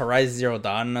thought it was Horizon Zero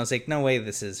Dawn, and I was like, no way,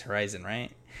 this is Horizon,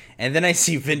 right? And then I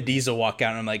see Vin Diesel walk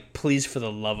out, and I'm like, please, for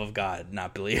the love of God,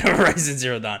 not believe Horizon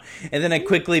Zero Dawn. And then it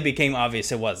quickly became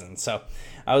obvious it wasn't. So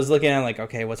I was looking at it like,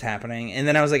 okay, what's happening? And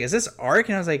then I was like, is this Ark?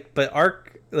 And I was like, but Ark...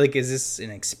 Like, is this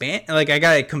an expand? Like, I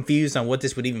got confused on what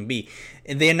this would even be.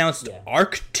 And they announced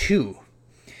Ark 2,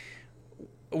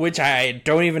 which I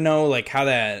don't even know, like, how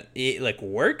that,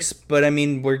 works. But, I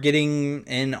mean, we're getting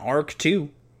an Ark 2.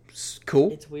 It's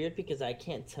cool. It's weird because I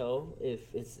can't tell if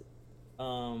it's,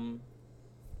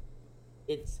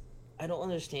 I don't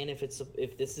understand if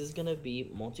this is gonna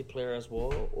be multiplayer as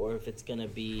well, or if it's gonna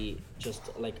be just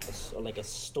like a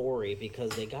story, because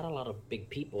they got a lot of big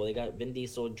people. They got Vin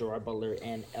Diesel, Gerard Butler,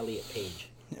 and Elliot Page.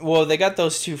 Well, they got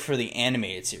those two for the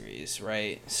animated series,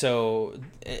 right? So,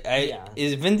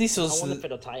 is Vin Diesel's? I wonder if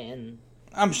it'll tie in.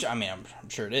 I'm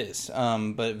sure it is.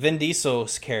 But Vin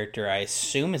Diesel's character, I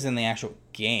assume, is in the actual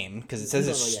game, because it says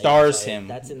it stars him.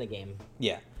 That's in the game.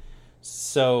 Yeah.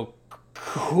 So.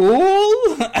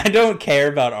 Cool. I don't care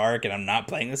about Ark, and I'm not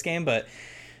playing this game, but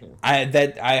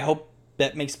I hope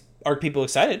that makes Ark people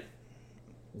excited.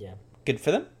 Yeah. Good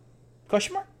for them?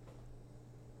 Question mark.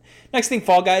 Next thing,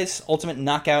 Fall Guys Ultimate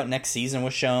Knockout next season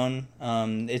was shown.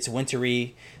 It's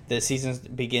wintry. The season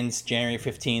begins January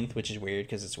 15th, which is weird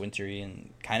because it's wintry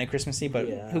and kind of Christmassy, but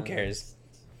who cares?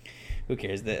 Who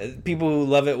cares? The people who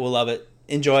love it will love it.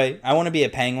 Enjoy. I want to be a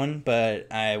penguin,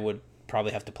 but I would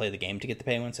probably have to play the game to get the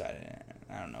penguin, so I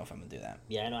don't know if I'm gonna do that.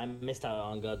 Yeah, I know. I missed out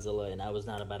on Godzilla, and I was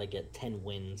not about to get 10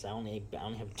 wins. I only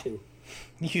have 2.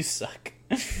 You suck.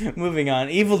 Moving on.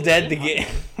 Evil Dead the game.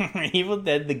 Evil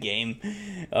Dead the game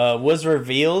was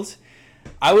revealed.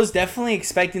 I was definitely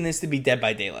expecting this to be Dead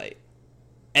by Daylight,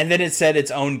 and then it said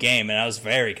its own game, and I was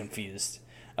very confused.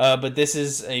 But this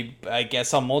is I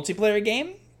guess a multiplayer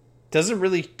game. Doesn't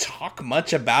really talk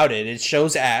much about it. It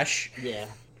shows Ash. Yeah.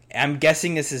 I'm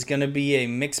guessing this is going to be a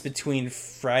mix between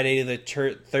Friday the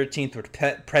 13th with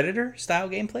Predator style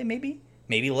gameplay, maybe?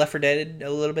 Maybe Left 4 Dead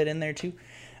a little bit in there too.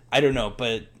 I don't know,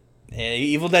 but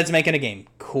Evil Dead's making a game.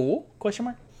 Cool? Question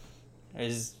mark.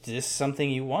 Is this something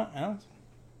you want, Alex?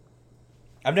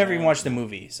 I've never even watched the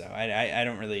movie, so I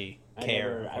don't really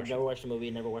care. I've never watched the movie,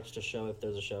 never watched the show. If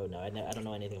there's a show, no, I don't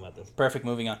know anything about this. Perfect.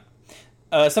 Moving on.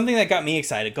 Something that got me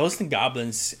excited: Ghosts and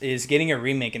Goblins is getting a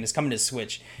remake and is coming to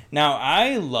Switch. Now,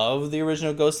 I love the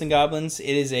original Ghosts and Goblins.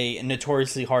 It is a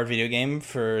notoriously hard video game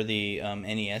for the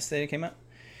NES that it came out,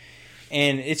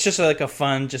 and it's just like a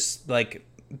fun, just like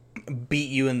beat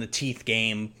you in the teeth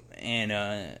game, and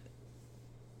it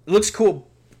looks cool.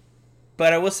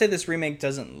 But I will say this remake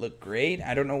doesn't look great.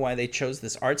 I don't know why they chose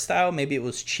this art style. Maybe it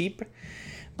was cheap,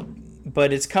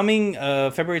 but it's coming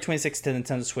February 26th to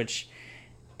Nintendo Switch.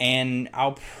 And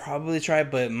I'll probably try it,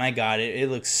 but my God,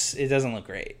 it doesn't look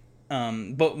great.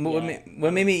 But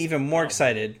what made me even more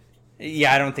excited,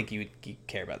 I don't think you would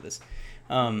care about this.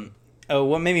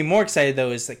 What made me more excited though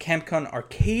is the Capcom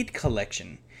Arcade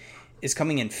Collection is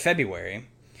coming in February.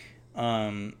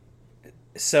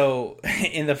 So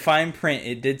in the fine print,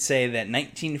 it did say that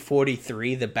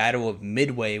 1943, the Battle of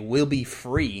Midway, will be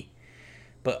free,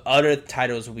 but other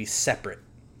titles will be separate.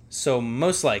 So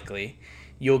most likely,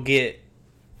 you'll get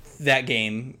that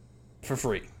game for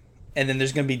free, and then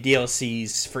there's going to be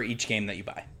DLCs for each game that you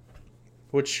buy,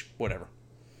 which whatever,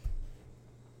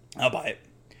 I'll buy it.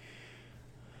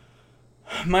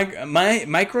 My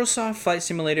Microsoft Flight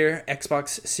Simulator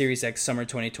Xbox Series X Summer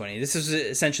 2020. This is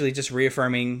essentially just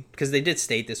reaffirming, because they did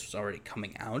state this was already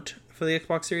coming out for the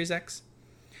Xbox Series X,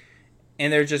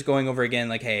 and they're just going over again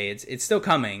like, hey, it's still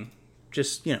coming,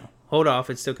 just hold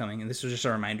off, it's still coming. And this was just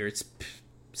a reminder. It's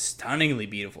stunningly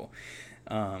beautiful.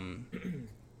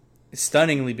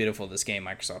 Stunningly beautiful, this game,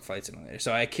 Microsoft Flight Simulator.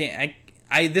 So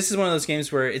this is one of those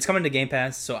games where it's coming to Game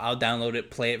Pass, so I'll download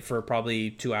it, play it for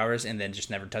probably 2 hours, and then just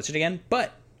never touch it again.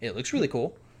 But it looks really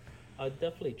cool. I'll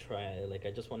definitely try it. Like,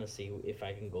 I just want to see if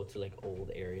I can go to like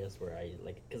old areas where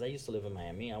because I used to live in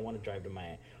Miami. I want to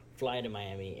fly to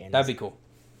Miami, and that'd be cool.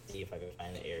 See if I can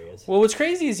find the areas. Well, what's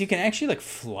crazy is you can actually like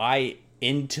fly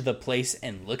into the place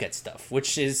and look at stuff,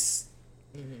 which is.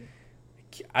 Mm-hmm.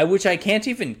 Which I can't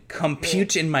even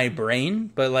compute in my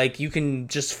brain, but like you can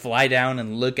just fly down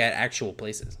and look at actual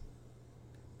places.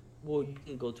 Well, you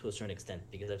can go to a certain extent,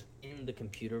 because I've seen the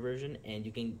computer version, and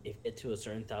you can, if it to a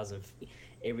certain 1,000 feet,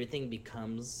 everything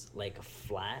becomes like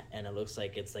flat, and it looks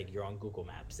like it's like you're on Google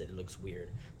Maps. It looks weird.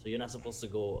 So you're not supposed to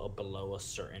go below a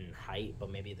certain height, but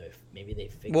maybe they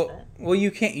fix that. Well,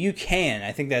 you can.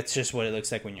 I think that's just what it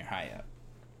looks like when you're high up.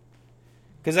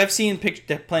 Because I've seen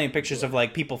plenty of pictures of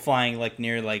like people flying like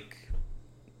near like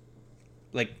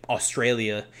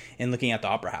Australia and looking at the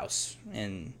Opera House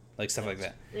and like stuff like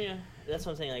that. Yeah, that's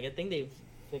what I'm saying. Like, I think they've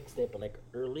fixed it, but like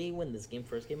early when this game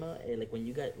first came out, like when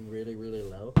you got really, really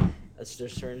low,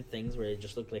 there's certain things where it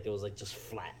just looked like it was like just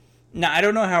flat. Now, I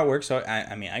don't know how it works, so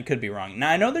I mean, I could be wrong. Now,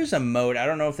 I know there's a mode. I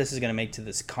don't know if this is going to make to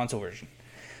this console version.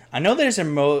 I know there's a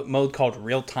mode called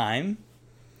Real Time,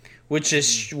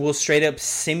 which will straight up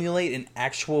simulate an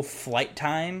actual flight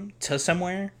time to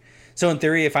somewhere. So in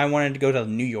theory, if I wanted to go to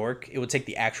New York, it would take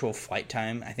the actual flight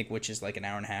time, I think, which is like an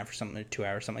hour and a half or something, or 2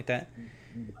 hours, something like that.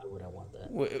 Why would I want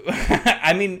that?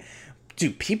 I mean,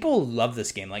 dude, people love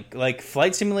this game. Like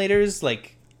flight simulators,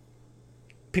 like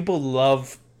people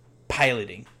love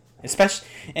piloting, especially.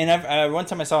 And one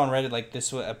time I saw on Reddit, like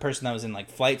this a person that was in like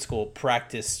flight school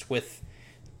practiced with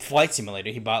Flight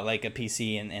Simulator. He bought like a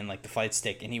PC and like the flight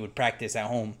stick, and he would practice at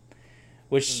home,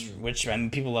 which I mean,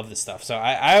 people love this stuff. So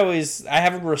I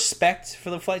have a respect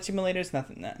for the flight simulators.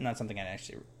 Not something I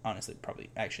actually honestly probably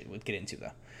actually would get into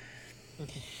though.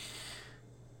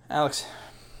 Alex,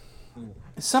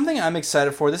 something I'm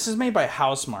excited for. This is made by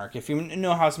Housemarque. If you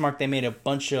know Housemarque, they made a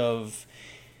bunch of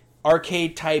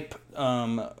arcade type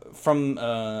from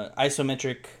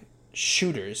isometric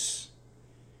shooters.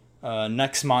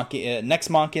 Nex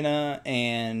Machina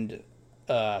and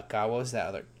God, what was that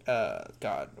other?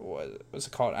 God, what was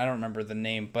it called? I don't remember the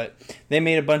name, but they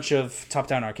made a bunch of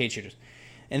top-down arcade shooters,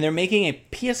 and they're making a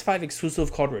PS5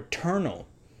 exclusive called Returnal,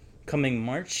 coming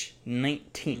March 19th.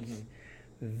 Mm-hmm.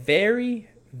 Very,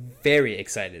 very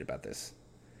excited about this.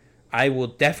 I will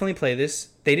definitely play this.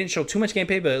 They didn't show too much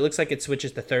gameplay, but it looks like it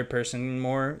switches to third person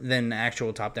more than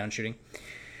actual top-down shooting.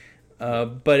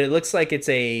 But it looks like it's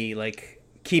a like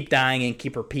keep dying and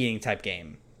keep repeating type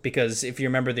game, because if you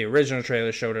remember, the original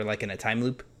trailer showed her like in a time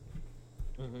loop,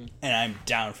 and I'm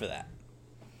down for that.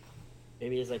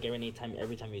 Maybe it's like every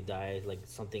time you die, like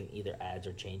something either adds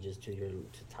or changes to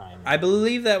time. I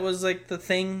believe that was like the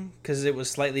thing, because it was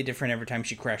slightly different every time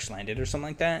she crash landed or something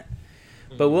like that.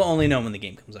 But we'll only know when the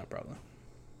game comes out, probably.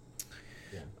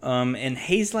 Yeah. And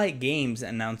Hazelight Games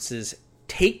announces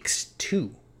Takes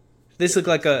Two. This looked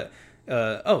like a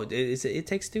is it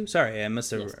Takes Two? Sorry, I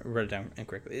must have wrote it down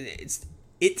incorrectly.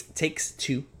 It Takes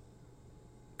Two,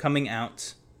 coming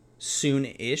out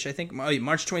soon-ish, I think.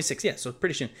 March 26th, yeah, so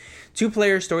pretty soon.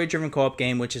 2-player story-driven co-op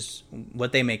game, which is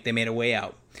what they make. They made A Way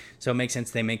Out. So it makes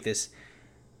sense they make this.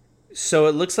 So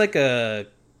it looks like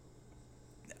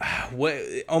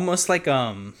almost like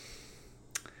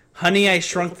Honey, I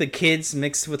Shrunk the Kids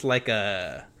mixed with like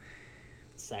a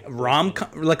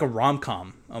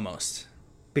rom-com almost.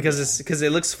 Because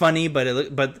it looks funny,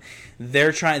 but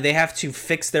they have to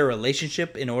fix their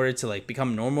relationship in order to like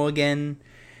become normal again.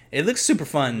 It looks super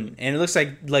fun, and it looks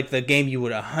like the game you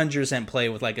would 100% play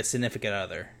with like a significant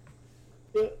other,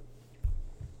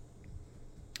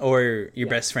 or your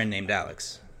best friend named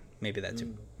Alex. Maybe that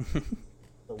too.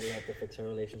 So we have to fix our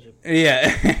relationship.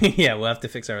 Yeah, yeah, we'll have to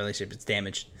fix our relationship. It's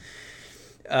damaged.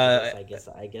 I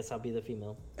guess I'll be the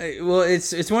female. Well,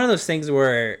 it's one of those things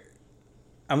where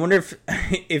I wonder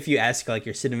if you ask like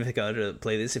your significant other to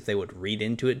play this, if they would read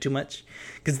into it too much,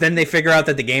 because then they figure out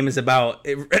that the game is about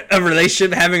a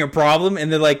relationship having a problem,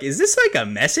 and they're like, "Is this like a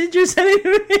message you're sending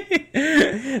to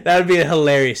me?" That would be a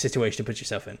hilarious situation to put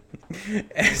yourself in.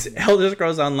 As Elder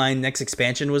Scrolls Online next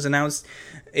expansion was announced,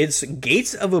 it's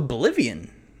Gates of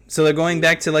Oblivion, so they're going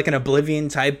back to like an Oblivion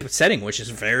type setting, which is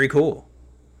very cool.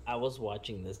 I was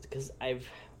watching this because I've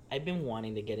been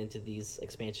wanting to get into these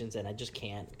expansions, and I just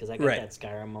can't because I got that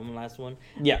Skyrim on the last one.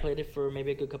 Yeah. I played it for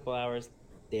maybe a good couple hours.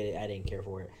 I didn't care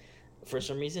for it. For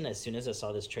some reason, as soon as I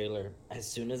saw this trailer, as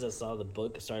soon as I saw the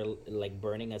book started like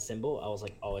burning a symbol, I was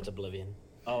like, "Oh, it's Oblivion!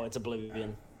 Oh, it's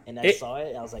Oblivion!" And I saw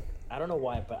it, I was like, I don't know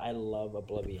why, but I love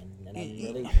Oblivion, and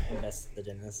I'm really invested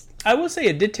in this. I will say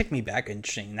it did take me back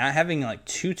interesting, not having like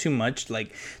too much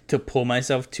like to pull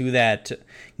myself to that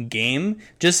game.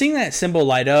 Just seeing that symbol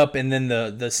light up and then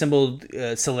the symbol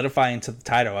solidify into the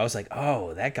title, I was like,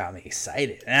 oh, that got me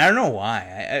excited, and I don't know why.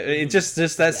 It just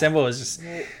that symbol is just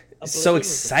so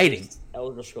exciting.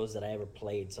 Elder Scrolls that I ever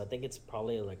played, so I think it's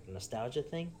probably like a nostalgia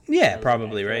thing. Yeah,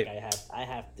 probably right. Like I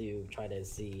have to try to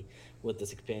see what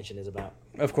this expansion is about.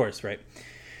 Of course, right.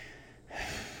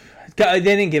 They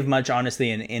didn't give much, honestly,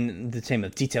 in the term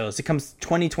of details. It comes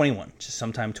 2021, just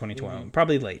sometime 2021,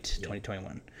 probably late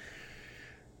 2021.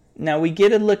 Now we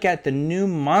get a look at the new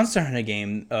Monster Hunter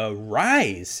game,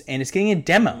 Rise, and it's getting a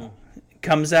demo.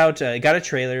 Comes out, it got a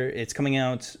trailer. It's coming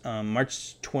out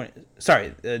March 20.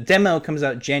 Sorry, the demo comes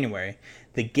out January.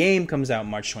 The game comes out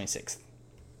March 26th.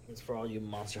 It's for all you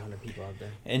Monster Hunter people out there.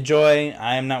 Enjoy.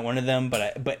 I am not one of them,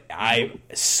 but I'm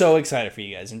so excited for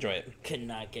you guys. Enjoy it. Could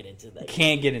not get into that.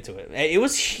 Can't get into it. It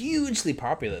was hugely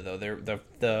popular though. The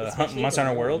Monster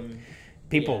Hunter World.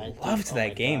 People loved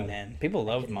that game, man. People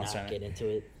loved Monster Hunter. Get into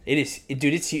it. It is,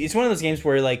 dude. It's one of those games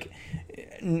where like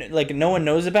no one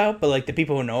knows about, but like the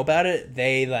people who know about it,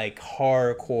 they like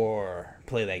hardcore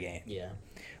play that game. Yeah.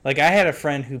 Like I had a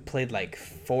friend who played like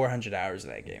 400 hours of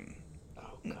that game.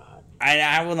 Oh God.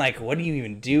 I was like, what do you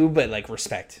even do? But like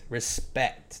respect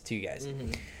to you guys.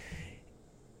 Mm-hmm.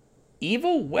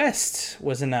 Evil West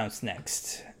was announced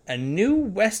next. A new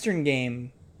Western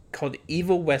game called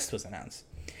Evil West was announced.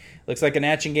 Looks like an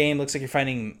action game. Looks like you're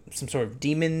fighting some sort of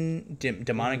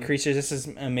demonic creatures. This is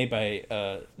made by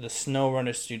the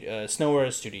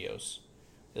SnowRunner Studios.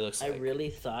 It looks like. I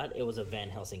really thought it was a Van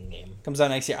Helsing game. Comes out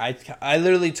next year. I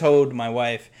literally told my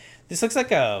wife, this looks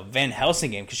like a Van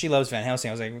Helsing game because she loves Van Helsing.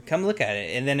 I was like, come look at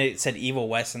it. And then it said Evil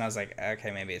West, and I was like,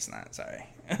 okay, maybe it's not. Sorry.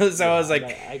 So I was like,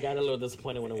 I got a little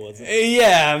disappointed when it wasn't.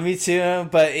 Yeah, me too.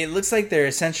 But it looks like they're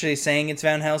essentially saying it's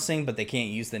Van Helsing, but they can't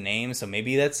use the name. So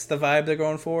maybe that's the vibe they're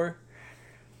going for.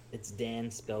 It's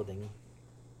Dan Spelding.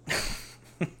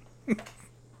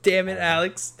 Damn it,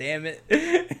 Alex. Damn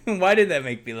it. Why did that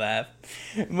make me laugh?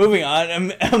 Moving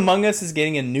on. Among Us is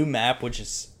getting a new map, which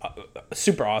is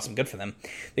super awesome. Good for them.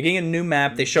 They're getting a new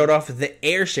map. They showed off the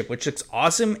airship, which looks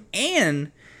awesome.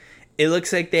 And it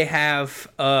looks like they have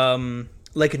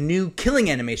like new killing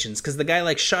animations because the guy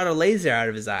like shot a laser out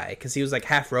of his eye because he was like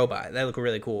half robot. That looked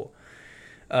really cool.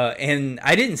 And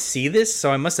I didn't see this,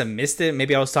 so I must have missed it.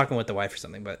 Maybe I was talking with the wife or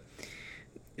something, but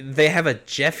they have a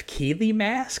Jeff Keighley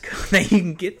mask that you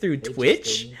can get through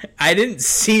Twitch. I didn't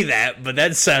see that, but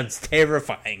that sounds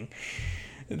terrifying.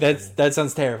 That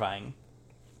sounds terrifying.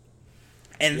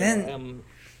 And then,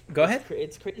 go ahead.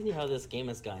 It's crazy how this game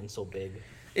has gotten so big.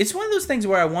 It's one of those things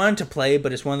where I wanted to play,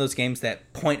 but it's one of those games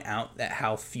that point out that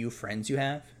how few friends you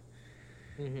have.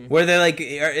 Mm-hmm. Where they're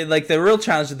like the real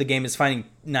challenge of the game is finding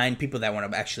 9 people that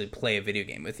want to actually play a video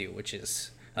game with you, which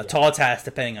is a tall task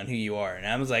depending on who you are. And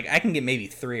I was like, I can get maybe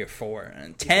 3 or 4,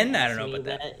 and 10. I don't know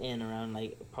about that. In around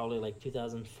probably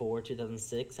 2004,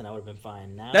 2006, and I would have been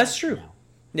fine. Now that's true. No.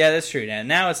 Yeah, that's true.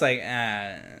 Now it's like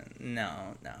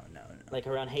no. Like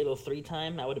around Halo 3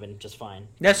 time, I would have been just fine.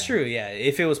 That's true. Yeah,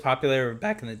 if it was popular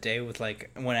back in the day with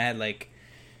like when I had like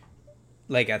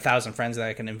like 1,000 friends that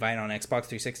I can invite on Xbox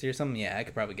 360 or something, yeah, I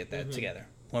could probably get that together.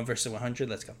 1 versus 100,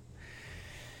 let's go.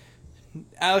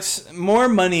 Alex, more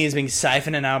money is being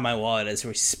siphoned out of my wallet as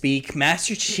we speak.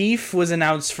 Master Chief was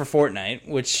announced for Fortnite,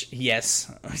 which,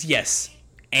 yes.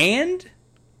 And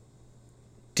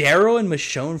Daryl and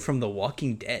Michonne from The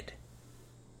Walking Dead.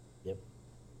 Yep.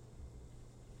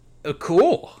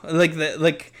 Cool.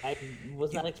 I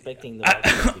was not expecting the Walking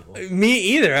Dead people. Me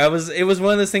either. It was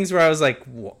one of those things where I was like,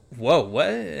 whoa,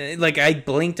 what? Like, I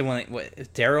blinked and went, what?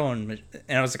 Daryl and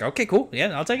I was like, okay, cool.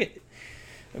 Yeah, I'll take it.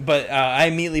 But I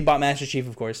immediately bought Master Chief,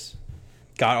 of course.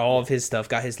 Got all of his stuff.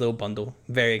 Got his little bundle.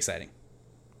 Very exciting.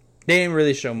 They didn't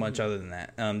really show much other than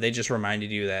that. They just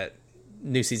reminded you that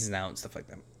new season's out and stuff like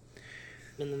that.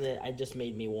 And then it just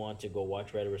made me want to go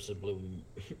watch Red vs. Blue.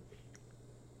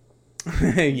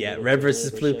 Yeah, Red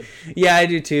vs. Blue. Yeah, I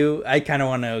do too. I kind of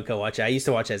want to go watch it. I used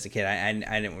to watch it as a kid. I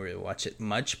didn't really watch it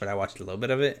much, but I watched a little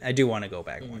bit of it. I do want to go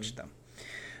back and watch it, though.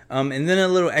 And then a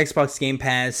little Xbox Game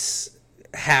Pass,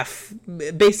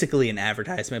 basically an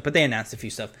advertisement, but they announced a few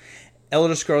stuff.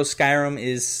 Elder Scrolls Skyrim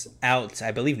is out,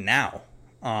 I believe, now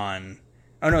on...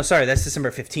 Oh, no, sorry, that's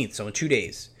December 15th, so in 2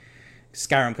 days.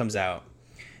 Skyrim comes out.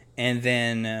 And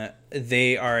then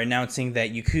they are announcing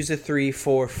that Yakuza 3,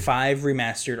 4, 5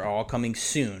 Remastered are all coming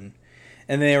soon.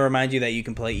 And they remind you that you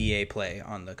can play EA Play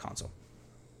on the console.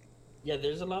 Yeah,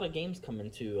 there's a lot of games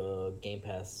coming to Game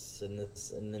Pass in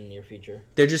the near future.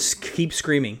 They just keep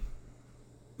screaming.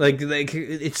 Like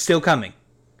it's still coming.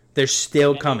 They're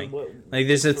still coming.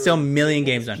 There's still a million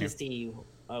games on here.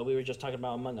 We were just talking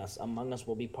about Among Us. Among Us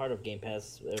will be part of Game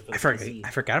Pass. I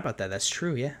forgot about that. That's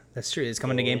true. Yeah, that's true. It's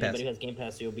coming to Game Pass. Anybody who has Game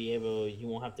Pass, you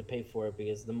won't have to pay for it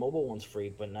because the mobile one's free,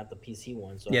 but not the PC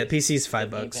one. So yeah, PC's $5.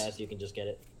 Game Pass, you can just get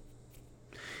it.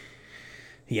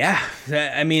 Yeah,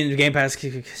 I mean, Game Pass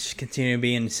continue to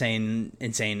be insane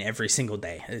every single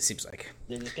day. It seems like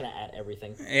they're just gonna add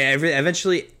everything. Yeah,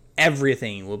 eventually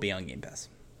everything will be on Game Pass.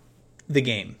 The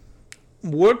game.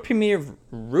 World premiere of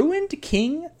Ruined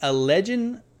King, a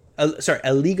League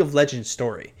of Legends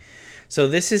story. So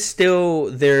this is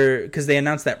still their, because they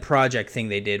announced that project thing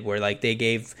they did where like they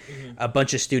gave a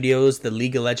bunch of studios the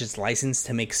League of Legends license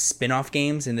to make spin-off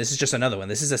games, and this is just another one.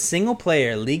 This is a single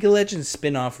player League of Legends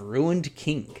spin-off, Ruined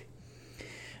King.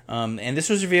 And this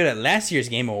was revealed at last year's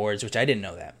Game Awards, which I didn't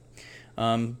know that.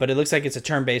 But it looks like it's a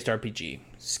turn-based RPG,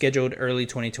 scheduled early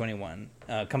 2021,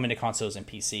 coming to consoles and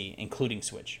PC, including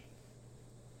Switch.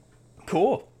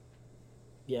 Cool.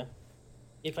 Yeah.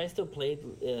 If I still played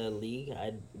League,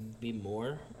 I'd be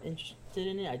more interested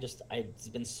in it. It's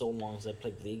been so long since I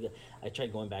played League. I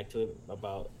tried going back to it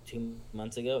about 2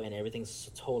 months ago, and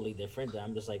everything's totally different.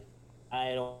 I'm just like,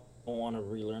 I don't want to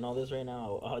relearn all this right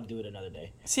now. I'll do it another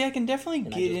day. See, I can definitely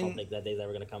I just don't think that day's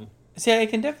ever gonna come. See, I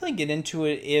can definitely get into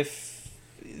it if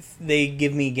they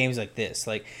give me games like this.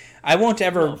 Like, I won't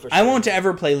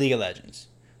ever play League of Legends.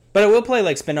 But I will play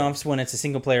like spin-offs when it's a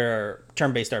single-player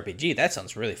turn-based RPG. That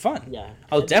sounds really fun. Yeah,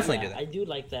 I'll definitely do that. I do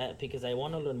like that because I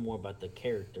want to learn more about the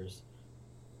characters.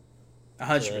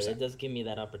 100%. So it does give me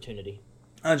that opportunity.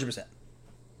 100%.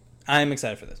 I'm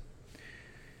excited for this.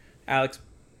 Alex,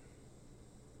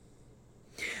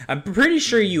 I'm pretty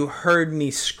sure you heard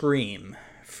me scream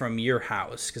from your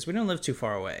house because we don't live too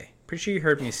far away. Pretty sure you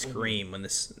heard me scream when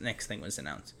this next thing was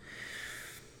announced.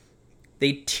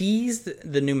 They teased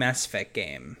the new Mass Effect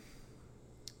game.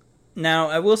 Now,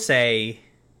 I will say,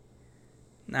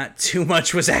 not too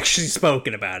much was actually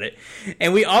spoken about it.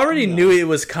 And we already knew it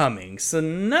was coming, so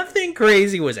nothing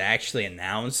crazy was actually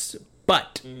announced.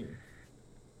 But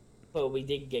But we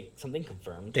did get something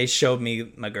confirmed. They showed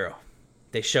me my girl.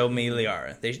 They showed me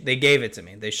Liara. They gave it to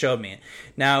me. They showed me it.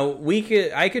 Now,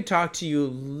 I could talk to you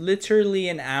literally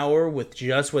an hour with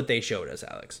just what they showed us,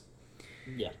 Alex.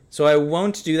 Yeah. So I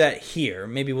won't do that here.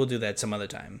 Maybe we'll do that some other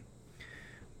time.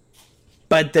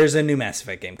 But there's a new Mass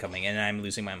Effect game coming, and I'm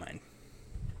losing my mind.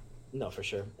 No, for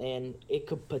sure. And it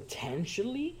could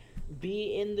potentially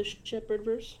be in the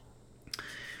Shepardverse.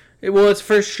 Well, it's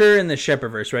for sure in the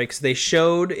Shepardverse, right? Because they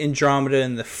showed Andromeda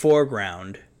in the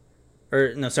foreground.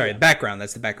 Or, no, sorry, background.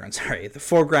 That's the background, sorry. The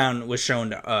foreground was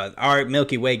shown our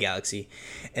Milky Way galaxy.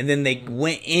 And then they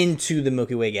went into the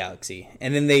Milky Way galaxy.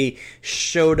 And then they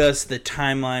showed us the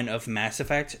timeline of Mass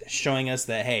Effect, showing us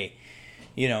that, hey,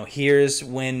 you know, here's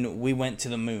when we went to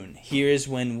the moon. Here's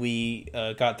when we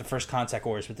got the first contact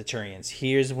ores with the Turians.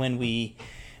 Here's when we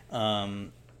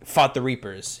fought the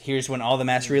Reapers. Here's when all the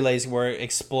mass relays were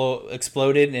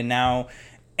exploded, and now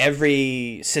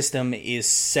every system is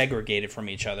segregated from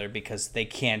each other because they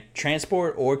can't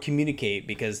transport or communicate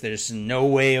because there's no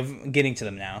way of getting to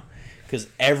them now because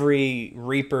every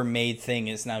Reaper made thing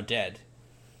is now dead.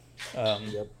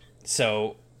 Yep.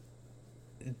 So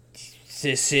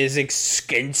this is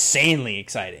insanely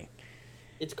exciting.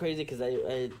 It's crazy because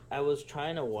I was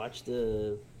trying to watch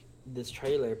this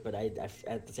trailer, but I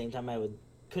at the same time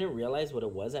couldn't realize what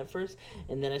it was at first,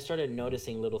 and then I started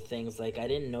noticing little things like I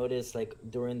didn't notice like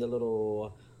during the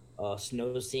little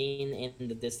snow scene in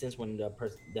the distance when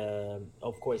the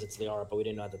of course it's Liara, but we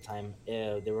didn't know at the time.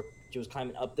 She was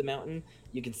climbing up the mountain.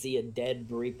 You could see a dead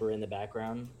Reaper in the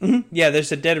background. Mm-hmm. Yeah,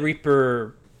 there's a dead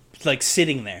Reaper like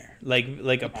sitting there,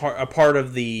 like a part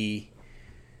of the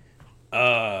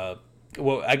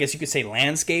well, I guess you could say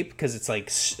landscape because it's like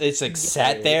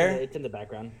sat there. It's in the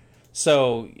background.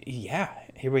 So yeah,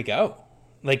 here we go.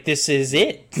 Like this is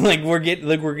it. Like we're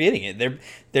getting it.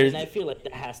 There's. And I feel like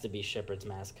that has to be Shepard's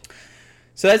mask.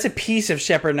 So that's a piece of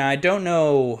Shepard. Now I don't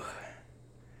know.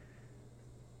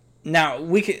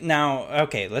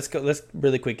 Okay. Let's go. Let's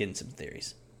really quick get into some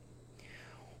theories.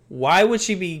 Why would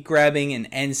she be grabbing an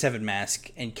N7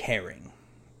 mask and carrying?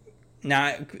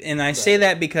 Now, and I say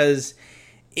that because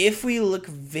if we look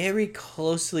very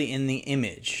closely in the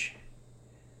image,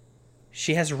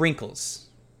 she has wrinkles,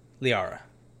 Liara.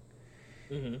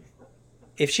 Mm-hmm.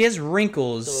 If she has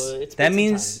wrinkles, so that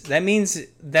means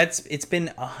it's been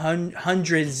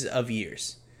hundreds of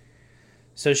years.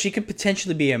 So she could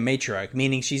potentially be a matriarch,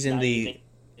 meaning she's in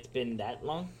It's been that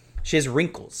long? She has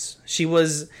wrinkles. She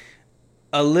was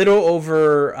a little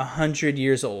over 100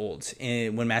 years old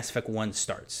when Mass Effect 1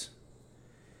 starts.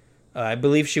 I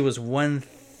believe she was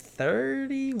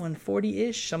 130,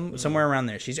 140-ish, somewhere around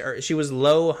there. She was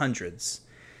low hundreds,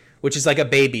 which is like a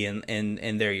baby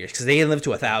in their years, because they can live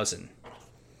to 1,000.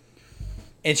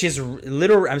 And she has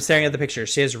I'm staring at the picture.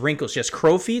 She has wrinkles. She has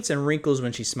crow feet and wrinkles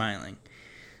when she's smiling.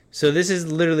 So this is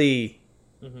literally...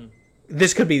 Mm-hmm.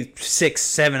 This could be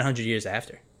 600-700 years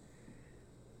after.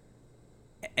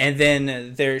 And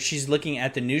then she's looking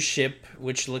at the new ship,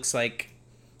 which looks like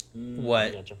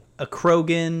what? Gotcha. A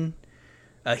Krogan,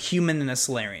 a human, and a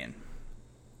Salarian.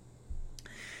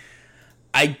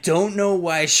 I don't know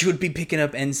why she would be picking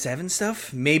up N7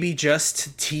 stuff. Maybe just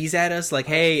to tease at us, like,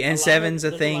 hey, N7's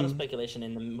a thing. There's a lot of speculation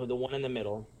in the one in the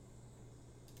middle.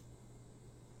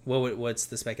 What's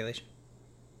the speculation?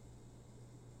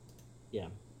 Yeah.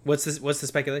 What's the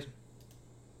speculation?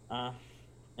 I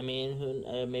mean,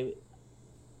 maybe.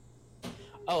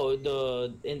 Oh,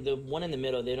 the one in the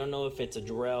middle. They don't know if it's a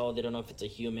Drell. They don't know if it's a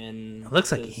human. It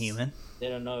looks like a human. They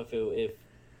don't know if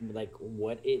like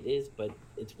what it is, but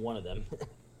it's one of them.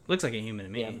 Looks like a human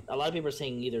to me. Yeah, a lot of people are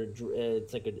saying either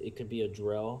it could be a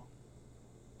Drell.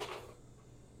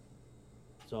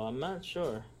 So I'm not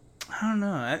sure. I don't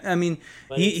know. I mean,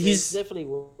 he's definitely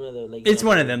one of the like. It's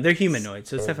one of them. They're humanoids,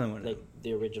 so it's definitely one of them. Like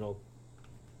the original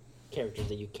characters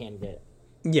that you can get.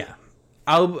 Yeah,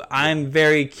 I'm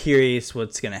very curious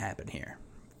what's gonna happen here.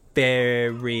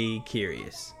 Very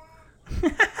curious.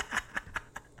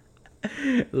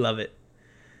 Love it.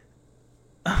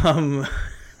 And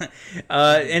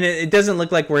it doesn't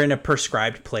look like we're in a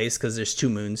prescribed place because there's 2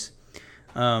 moons.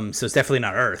 So it's definitely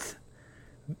not Earth.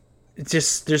 It's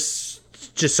just there's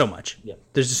just so much. Yeah.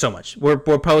 There's just so much. We're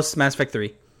post Mass Effect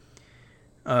 3.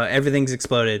 Everything's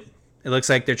exploded. It looks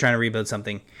like they're trying to rebuild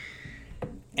something.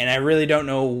 And I really don't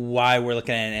know why we're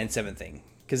looking at an N7 thing.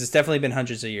 Because it's definitely been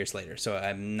hundreds of years later. So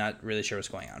I'm not really sure what's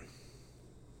going on.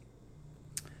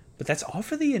 But that's all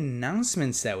for the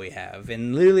announcements that we have.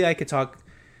 And literally I could talk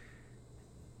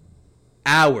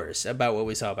hours about what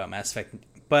we saw about Mass Effect.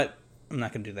 But I'm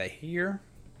not going to do that here.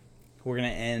 We're going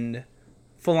to end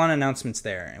full-on announcements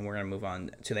there. And we're going to move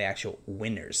on to the actual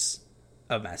winners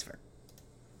of Mass Effect.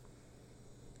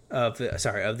 Of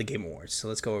the Game Awards. So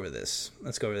let's go over this.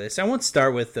 I won't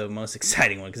start with the most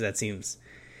exciting one because that seems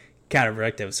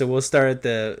counterproductive. So we'll start at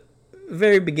the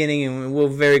very beginning and we'll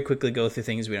very quickly go through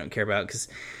things we don't care about because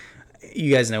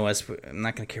you guys know us. I'm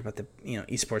not going to care about the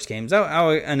esports games. I'll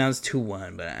announce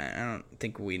 2-1, but I don't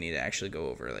think we need to actually go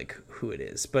over like who it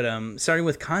is. But starting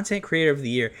with Content Creator of the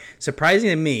Year, surprising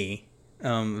to me,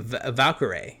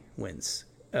 Valkyrae wins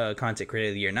Content Creator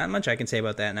of the Year. Not much I can say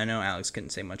about that, and I know Alex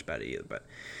couldn't say much about it either. But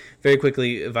very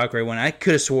quickly, Valkyrae won. I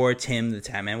could have swore Tim the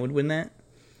Tatman would win that,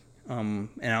 and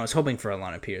I was hoping for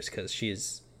Alana Pierce because she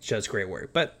does great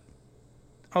work. But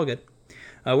all good.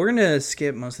 We're going to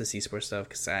skip most of the esports stuff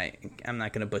because I'm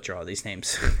not going to butcher all these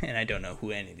names, and I don't know who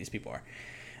any of these people are.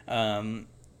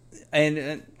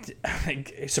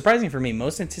 Surprising for me,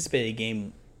 most anticipated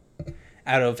game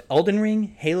out of Elden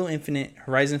Ring, Halo Infinite,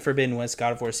 Horizon Forbidden West,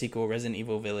 God of War sequel, Resident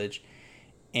Evil Village,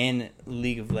 and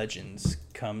League of Legends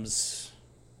comes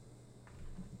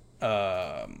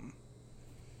Legend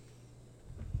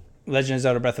of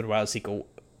Zelda Breath of the Wild sequel.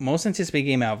 Most anticipated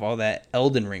game out of all that,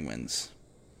 Elden Ring wins.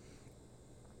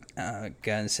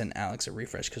 Gotta send Alex a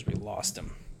refresh because we lost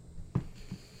him.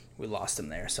 We lost him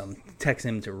there, so I'm texting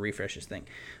him to refresh his thing.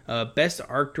 Best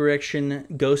art direction: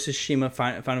 Ghost of Tsushima,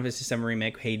 Final Fantasy VII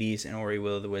Remake, Hades, and Ori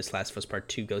Will of the Wisps. Last of Us Part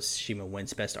 2. Ghost of Tsushima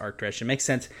wins best art direction. Makes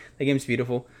sense. The game's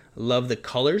beautiful. Love the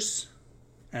colors,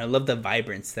 and I love the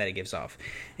vibrance that it gives off.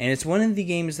 And it's one of the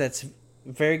games that's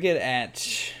very good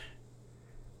at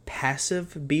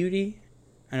passive beauty.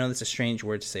 I know that's a strange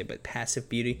word to say, but passive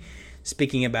beauty.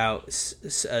 Speaking about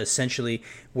essentially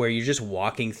where you're just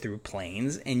walking through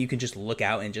plains and you can just look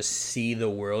out and just see the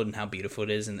world and how beautiful it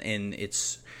is and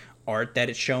its art that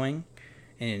it's showing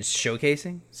and it's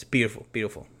showcasing. It's beautiful,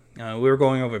 beautiful. We were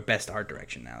going over best art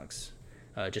direction, Alex,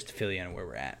 just to fill you in where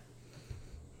we're at.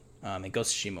 And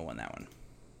Ghost of Tsushima won that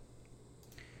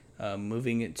one.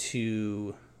 Moving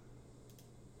to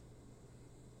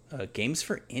Games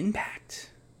for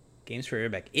Impact. Games for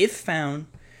Impact. If found...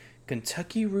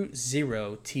 Kentucky Route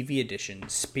Zero TV edition,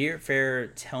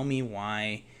 Spiritfarer, Tell Me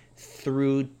Why,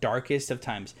 Through Darkest of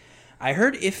Times. I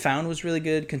heard If Found was really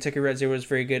good. Kentucky Route Zero was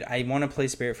very good. I want to play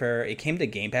Spiritfarer. It came to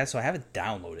Game Pass, so I have it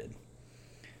downloaded.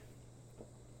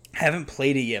 I haven't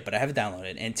played it yet, but I have it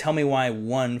downloaded. And Tell Me Why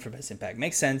won for Best Impact.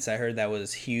 Makes sense. I heard that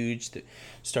was huge. The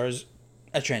stars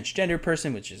a transgender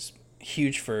person, which is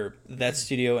huge for that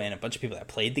studio and a bunch of people that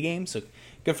played the game. So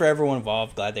good for everyone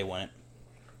involved. Glad they won it.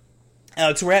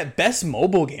 Alex, we're at Best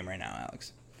Mobile Game right now,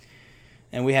 Alex.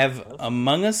 And we have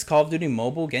Among Us, Call of Duty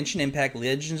Mobile, Genshin Impact,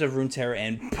 Legends of Runeterra,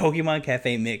 and Pokemon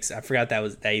Cafe Mix. I forgot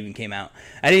that even came out.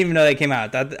 I didn't even know that came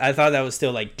out. I thought that was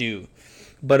still like due.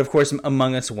 But of course,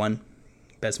 Among Us won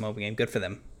Best Mobile Game. Good for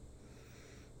them.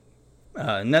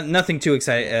 Nothing too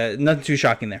exciting. Nothing too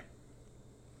shocking there.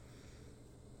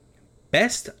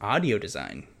 Best Audio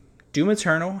Design: Doom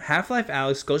Eternal, Half-Life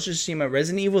Alyx, Ghost of Tsushima,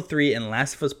 Resident Evil 3, and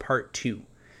Last of Us Part 2.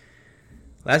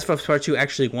 Last of Us Part 2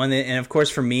 actually won it, and of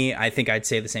course for me, I think I'd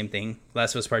say the same thing.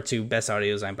 Last of Us Part 2, best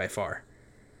audio design by far.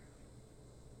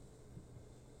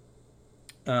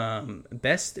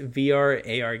 Best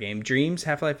VR AR game: Dreams,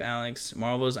 Half-Life Alyx,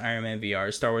 Marvel's Iron Man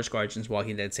VR, Star Wars Squadrons,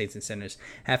 Walking Dead, Saints and Sinners.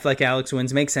 Half-Life Alyx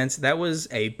wins. Makes sense. That was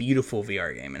a beautiful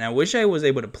VR game, and I wish I was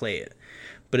able to play it.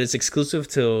 But it's exclusive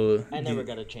to... I never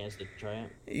got a chance to try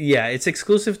it. Yeah, it's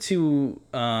exclusive to...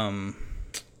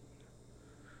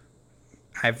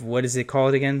 what is it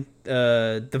called again?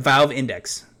 The Valve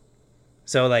Index.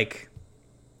 So, like,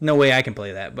 no way I can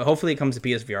play that. But hopefully it comes to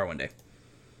PSVR one day.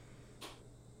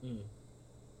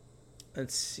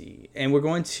 Let's see. And we're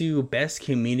going to Best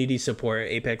Community Support: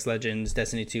 Apex Legends,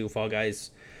 Destiny 2, Fall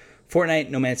Guys, Fortnite,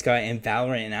 No Man's Sky, and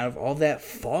Valorant. And out of all that,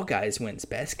 Fall Guys wins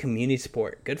Best Community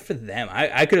Support. Good for them.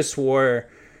 I could have swore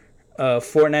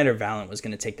Fortnite or Valorant was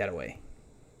going to take that away.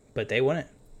 But they won it.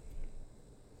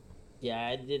 Yeah,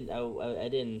 I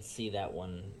didn't see that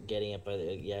one getting it, but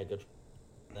yeah, good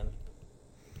for them.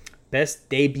 Best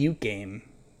Debut Game: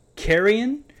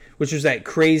 Carrion, which was that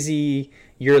crazy,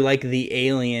 you're like the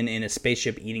alien in a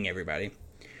spaceship eating everybody.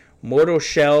 Mortal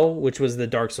Shell, which was the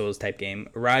Dark Souls type game.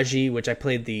 Raji, which I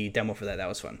played the demo for that. That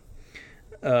was fun.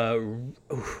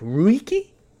 Ruiki?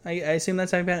 I assume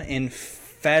that's how you pronounce it. And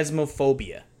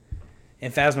Phasmophobia.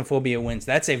 And Phasmophobia wins.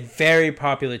 That's a very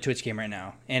popular Twitch game right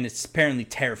now. And it's apparently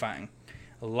terrifying.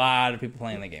 A lot of people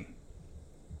playing the game.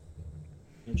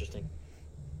 Interesting.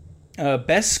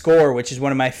 Best Score, which is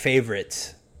one of my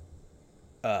favorite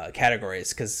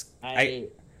categories. Because I'm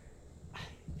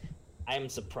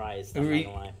surprised. I'm not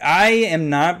gonna lie. I am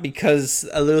not, because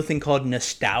a little thing called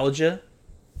nostalgia.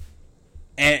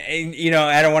 And you know,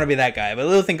 I don't want to be that guy. But a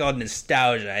little thing called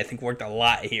nostalgia, I think, worked a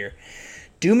lot here.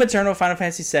 Doom Eternal, Final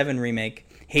Fantasy VII Remake,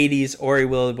 Hades, Ori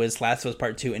Will of the Wisps, Last of Us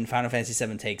Part 2, and Final Fantasy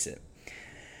VII takes it.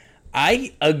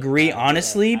 I agree,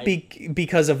 honestly,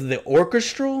 because of the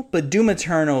orchestral, but Doom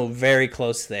Eternal very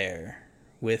close there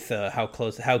with how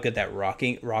good that rock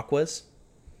was.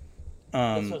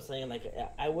 That's what I'm saying. Like,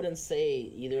 I wouldn't say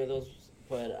either of those,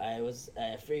 but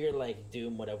I figured like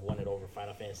Doom would have won it over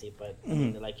Final Fantasy, but I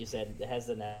mean, like you said, it has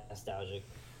the nostalgic.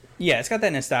 Yeah, it's got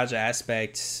that nostalgia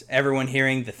aspect. Everyone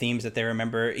hearing the themes that they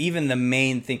remember, even the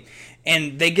main thing,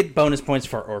 and they get bonus points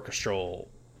for orchestral.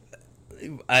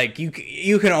 Like you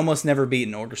can almost never beat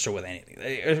an orchestra with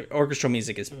anything. Orchestral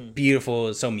music is beautiful,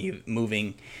 it's so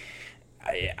moving.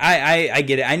 I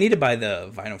get it. I need to buy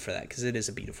the vinyl for that because it is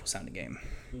a beautiful sounding game.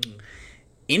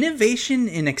 Innovation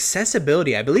in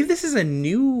accessibility. I believe this is a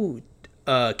new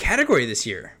category this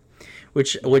year.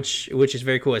 Which is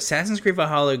very cool. Assassin's Creed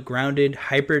Valhalla, Grounded,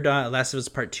 Hyperdot, Last of Us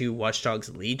Part 2, Watch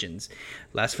Dogs Legions.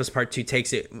 Last of Us Part 2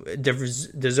 takes it,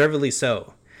 deservedly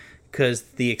so, because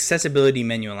the accessibility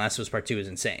menu in Last of Us Part 2 is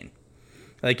insane.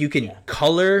 Like, you can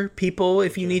color people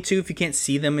if you need to, if you can't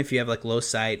see them, if you have, like, low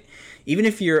sight. Even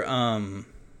if you're,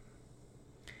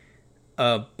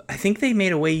 I think they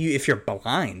made a way if you're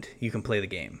blind, you can play the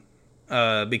game.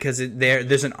 Because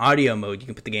there's an audio mode you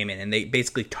can put the game in, and they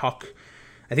basically talk.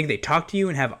 I think they talk to you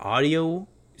and have audio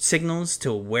signals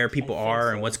to where people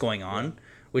are and what's going on,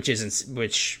 which that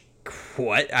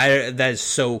is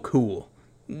so cool.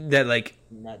 That like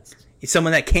Nuts.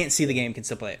 Someone that can't see the game can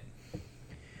still play it.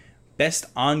 Best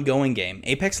ongoing game: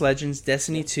 Apex Legends,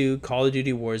 Destiny 2, Call of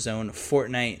Duty Warzone,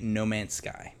 Fortnite, No Man's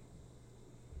Sky.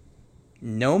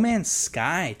 No Man's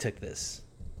Sky took this,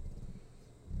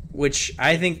 which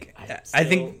I think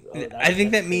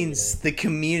that means the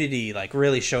community like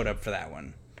really showed up for that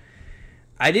one.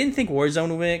 I didn't think Warzone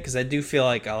would win it because I do feel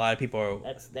like a lot of people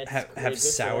have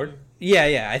soured.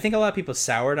 Yeah, I think a lot of people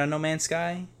soured on No Man's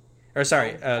Sky, or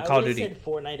sorry, Call of Duty. I said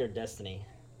Fortnite or Destiny.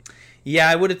 Yeah,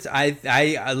 I would.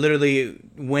 I literally,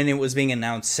 when it was being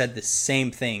announced, said the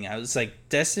same thing. I was like,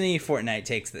 Destiny, Fortnite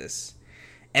takes this.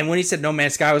 And when he said No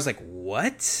Man's Sky, I was like,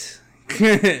 what?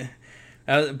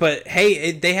 But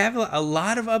hey, they have a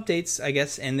lot of updates, I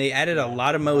guess, and they added a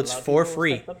lot of modes for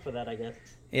free. Up for that, I guess.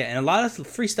 Yeah, and a lot of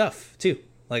free stuff too.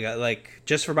 Like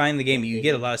just for buying the game, you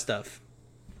get a lot of stuff.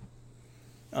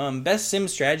 Best sim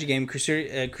strategy game: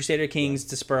 Crusader Kings,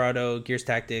 Desperado, Gears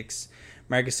Tactics,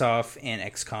 Microsoft, and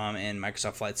XCOM, and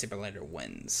Microsoft Flight Simulator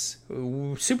wins.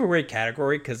 Super weird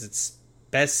category because it's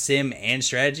best sim and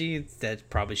strategy. That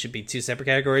probably should be two separate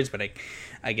categories, but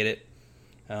I get it.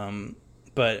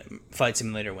 But Flight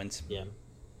Simulator wins. Yeah.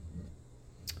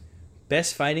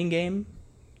 Best fighting game: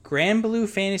 Grand Blue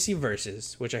Fantasy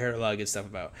Versus, which I heard a lot of good stuff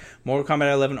about. Mortal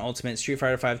Kombat 11 Ultimate, Street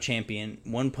Fighter 5 Champion,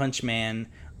 One Punch Man,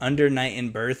 Under Night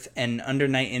in Birth, and Under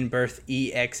Night in Birth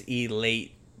EXE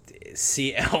Late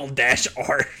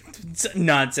CL-R.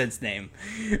 Nonsense name.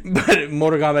 But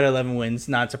Mortal Kombat 11 wins.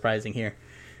 Not surprising here.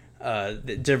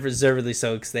 Deservedly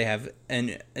so, because they have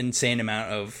an insane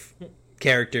amount of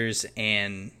characters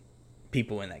and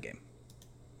people in that game.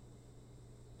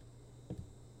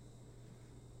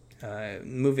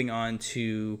 Moving on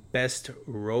to best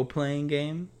role-playing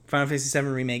game: Final Fantasy VII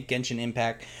Remake, Genshin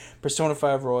Impact, Persona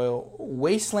 5 Royal,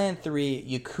 Wasteland 3,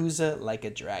 Yakuza Like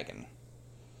a Dragon.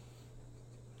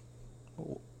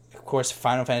 Of course,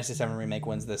 Final Fantasy VII Remake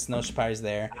wins this. No surprise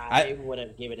there. I would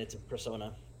have given it to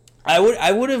Persona. I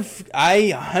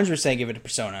 100% give it to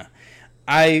Persona.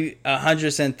 I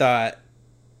 100% thought.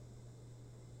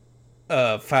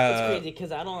 It's crazy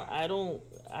because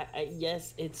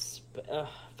yes, it's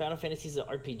Final Fantasy is an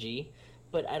RPG,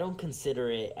 but I don't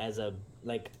consider it as a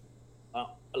an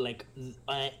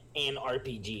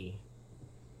RPG.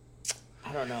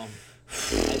 I don't know. I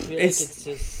feel like it's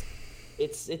just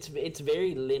it's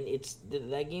very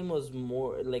that game was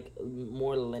more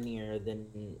linear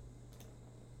than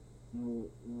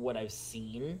what I've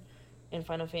seen in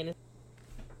Final Fantasy.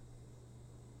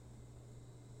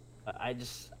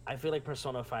 I feel like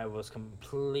Persona 5 was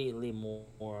completely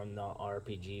more on the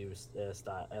RPG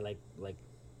style. It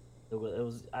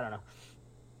was I don't know.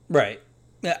 Right.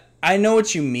 Yeah, I know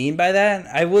what you mean by that.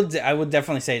 I would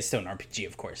definitely say it's still an RPG,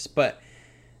 of course, but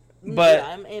yeah,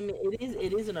 I mean,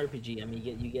 it is an RPG. I mean,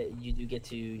 you do get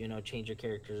to change your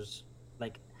characters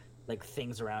like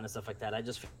things around and stuff like that. I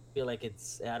just feel like I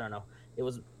don't know.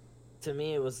 To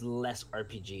me, it was less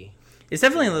RPG. It's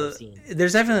definitely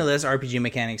there's definitely less RPG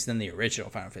mechanics than the original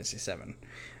Final Fantasy VII,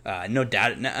 no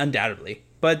doubt, undoubtedly.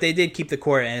 But they did keep the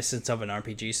core essence of an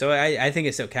RPG, so I think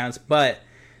it still counts. But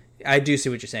I do see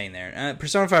what you're saying there.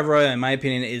 Persona 5 Royal, in my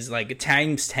opinion, is like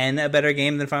times 10 a better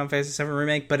game than Final Fantasy VII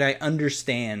Remake. But I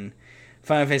understand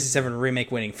Final Fantasy VII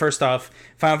Remake winning. First off,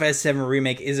 Final Fantasy VII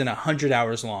Remake isn't 100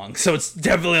 hours long, so it's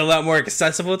definitely a lot more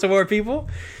accessible to more people.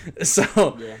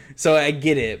 So I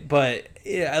get it, but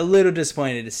a little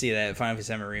disappointed to see that Final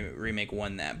Fantasy VII Remake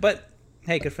won that. But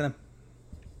hey, good for them.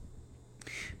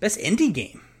 Best indie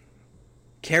game: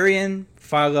 Carrion,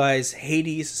 Fall Guys,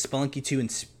 Hades, Spelunky 2, and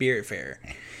Spiritfarer.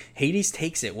 Hades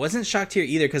takes it. Wasn't shocked here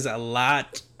either because a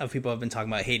lot of people have been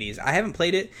talking about Hades. I haven't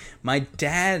played it. My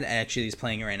dad actually is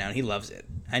playing it right now, and he loves it.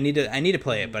 I need to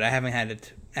play it, but I haven't had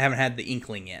it. I haven't had the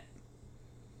inkling yet.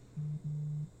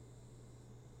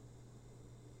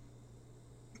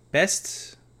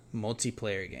 Best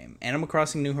multiplayer game: Animal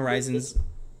Crossing New Horizons.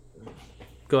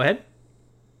 Go ahead.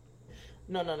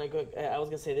 No. Go, I was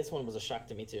gonna say this one was a shock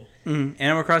to me too.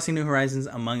 Animal Crossing New Horizons,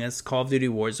 Among Us, Call of Duty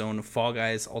Warzone, Fall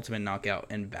Guys, Ultimate Knockout,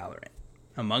 and Valorant.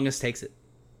 Among Us takes it.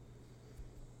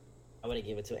 I would have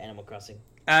given it to Animal Crossing.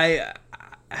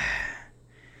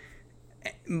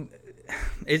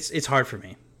 It's hard for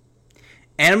me.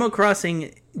 Animal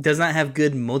Crossing does not have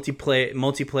good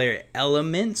multiplayer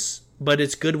elements, but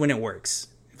it's good when it works.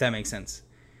 If that makes sense.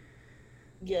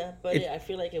 Yeah, but I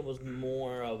feel like it was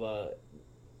more of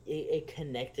it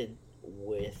connected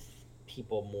with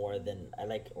people more than I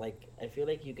like. I feel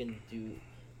like you can do.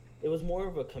 It was more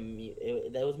of a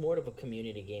that was more of a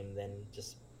community game than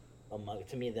just Among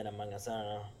Us. I don't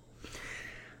know.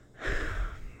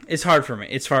 It's hard for me.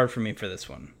 It's hard for me for this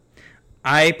one.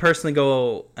 I personally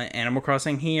go Animal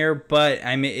Crossing here, but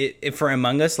I mean, for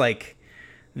Among Us, like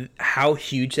how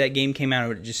huge that game came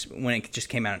out just when it just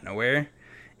came out of nowhere,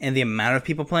 and the amount of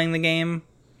people playing the game,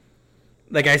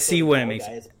 like I see what it makes.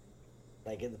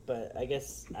 But I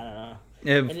guess I don't know.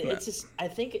 And it's just I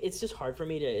think it's just hard for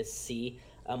me to see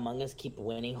Among Us keep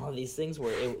winning all these things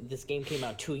where this game came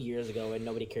out 2 years ago and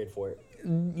nobody cared for it.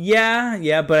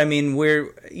 Yeah, but I mean,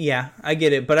 I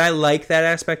get it, but I like that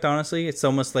aspect, honestly. It's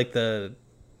almost like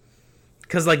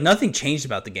because like nothing changed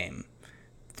about the game.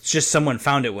 It's just someone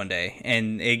found it one day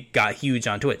and it got huge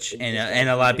on Twitch and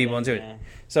a lot of people into it.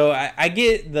 So I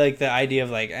get like the idea of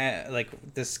like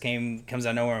this game comes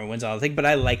out of nowhere and wins all the thing, but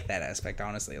I like that aspect,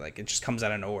 honestly. Like it just comes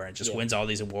out of nowhere and just wins all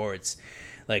these awards.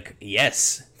 Like,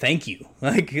 yes, thank you.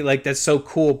 Like that's so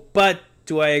cool, but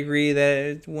do I agree that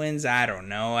it wins? I don't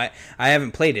know. I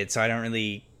haven't played it, so I don't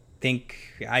really think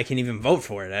I can even vote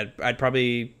for it. I'd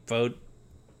probably vote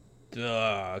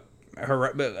either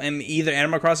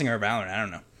Animal Crossing or Valorant. I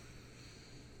don't know.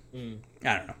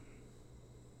 I don't know.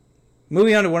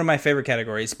 Moving on to one of my favorite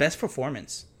categories, best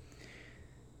performance.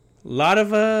 A lot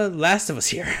of Last of Us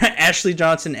here. Ashley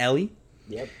Johnson, Ellie.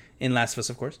 Yep. In Last of Us,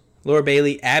 of course. Laura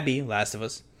Bailey, Abby, Last of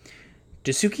Us.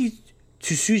 Daisuke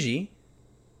Tsuji,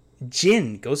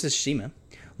 Jin, Ghost of Tsushima.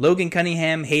 Logan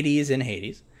Cunningham, Hades in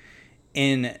Hades.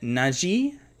 And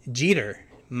Najee Jeter,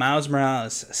 Miles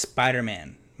Morales,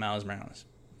 Spider-Man, Miles Morales.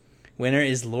 Winner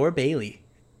is Laura Bailey,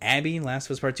 Abby, Last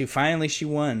of Us Part 2. Finally, she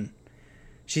won.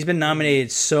 She's been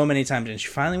nominated so many times, and she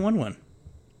finally won one.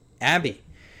 Abby.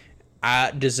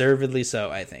 Deservedly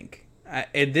so, I think.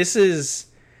 This is...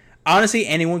 Honestly,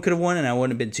 anyone could have won, and I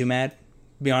wouldn't have been too mad, to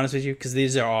be honest with you, because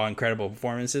these are all incredible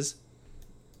performances.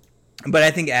 But I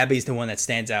think Abby's the one that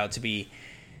stands out to be...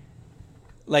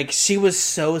 Like, she was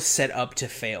so set up to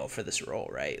fail for this role,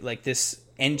 right? Like, this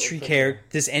entry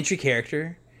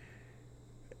character...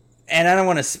 And I don't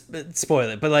want to spoil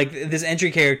it, but like this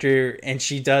entry character, and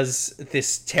she does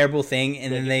this terrible thing,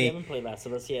 and then they haven't played Last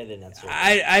of Us yet. Then that's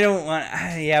I don't want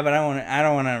but I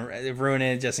don't want to ruin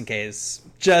it just in case.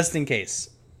 Just in case.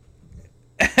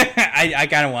 I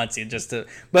kind of want to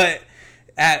but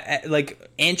like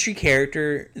entry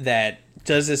character that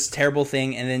does this terrible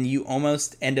thing, and then you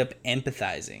almost end up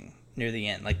empathizing near the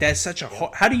end. Like that's such a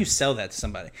how do you sell that to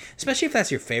somebody, especially if that's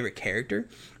your favorite character,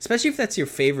 especially if that's your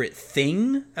favorite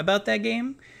thing about that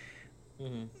game?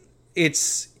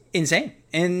 It's insane,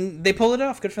 and they pull it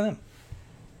off. Good for them.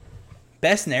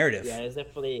 Best narrative.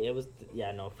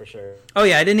 Yeah, no, for sure. Oh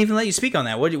yeah, I didn't even let you speak on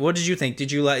that. What did you think?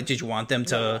 Did you want them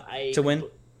to win?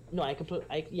 No, I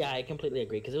completely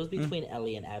agree, because it was between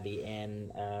Ellie and Abby,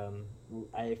 and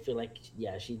I feel like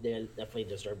she definitely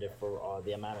deserved it for all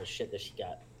the amount of shit that she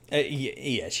got.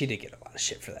 Yeah, she did get a lot of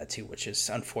shit for that too, which is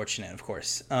unfortunate, of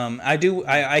course.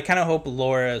 I kind of hope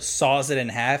Laura saws it in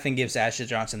half and gives Ashley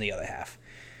Johnson the other half,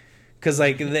 because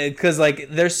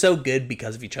they're so good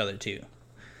because of each other too,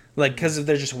 like because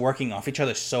they're just working off each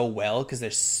other so well,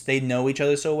 because they know each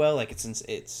other so well. Like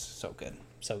it's so good,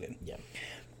 so good. Yeah.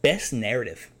 Best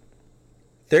narrative: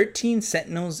 13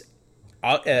 Sentinels,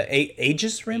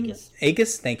 Aegis Rim.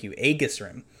 Aegis, thank you, Aegis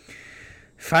Rim.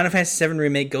 Final Fantasy VII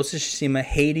Remake, Ghost of Tsushima,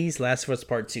 Hades, Last of Us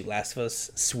Part 2. Last of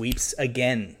Us sweeps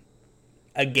again.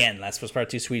 Last of Us Part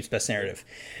 2 sweeps Best Narrative.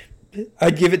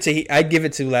 I'd give it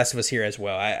to Last of Us here as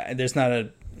well. There's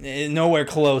not nowhere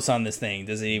close on this thing.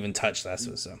 Does it even touch Last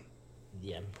of Us? So.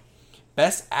 Yeah.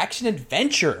 Best Action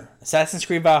Adventure: Assassin's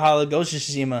Creed Valhalla, Ghost of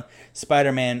Tsushima,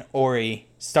 Spider-Man, Ori,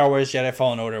 Star Wars Jedi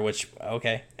Fallen Order, which,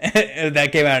 okay, that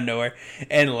came out of nowhere,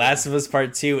 and Last of Us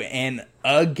Part 2, and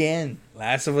again,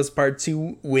 Last of Us Part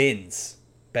 2 wins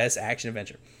Best Action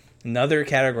Adventure. Another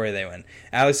category they win.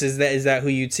 Alex, is that who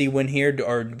you'd see win here,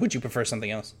 or would you prefer something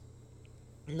else?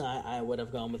 No, I would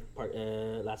have gone with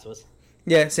Last of Us.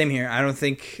 Yeah, same here. I don't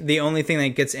think the only thing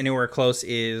that gets anywhere close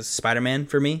is Spider-Man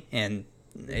for me, and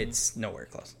it's nowhere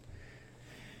close.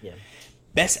 Yeah.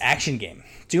 Best action game: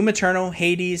 Doom Eternal,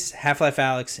 Hades, Half-Life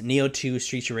Alyx, Neo 2,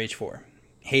 Streets of Rage 4.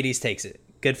 Hades takes it.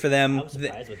 Good for them. I was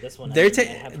surprised with this one. They're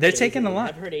taking a lot.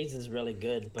 I've heard Hades is really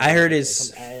good. But I heard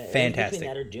it's fantastic.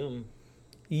 Between that or Doom.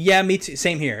 Yeah, me too.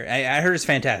 Same here. I heard it's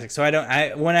fantastic. So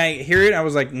when I hear it, I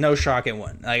was like, no shock it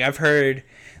won. Like I've heard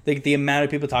the amount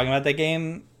of people talking about that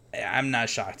game. I'm not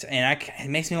shocked, and it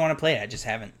makes me want to play it. I just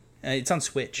haven't. It's on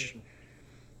Switch.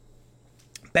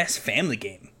 Best family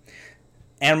game: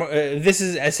 Animal. This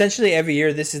is essentially every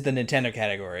year. This is the Nintendo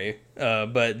category,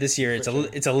 but this year it's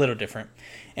a little different.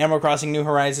 Animal Crossing: New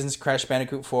Horizons, Crash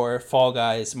Bandicoot 4, Fall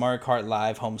Guys, Mario Kart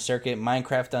Live Home Circuit,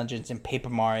 Minecraft Dungeons, and Paper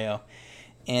Mario.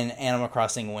 And Animal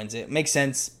Crossing wins it. Makes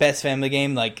sense. Best family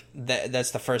game, like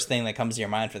that's the first thing that comes to your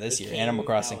mind for this year. Animal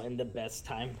Crossing. In the best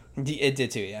time. It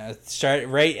did too. Yeah, it started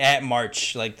right at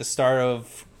March, like the start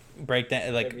of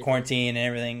breakdown, like everything. Quarantine and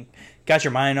everything. Got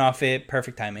your mind off it.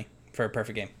 Perfect timing for a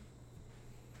perfect game.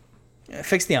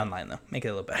 Fix the online though. Make it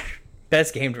a little better.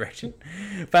 Best game direction.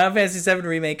 Final Fantasy VII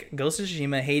Remake, Ghost of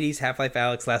Tsushima, Hades, Half-Life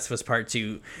Alyx, Last of Us Part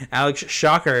 2. Alex,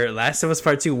 shocker, Last of Us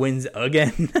Part 2 wins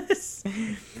again.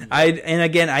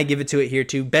 I give it to it here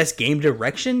too. Best game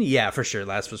direction? Yeah, for sure,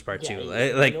 Last of Us Part 2.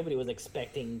 Like nobody was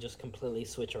expecting just completely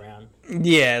switch around.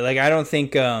 Yeah, like I don't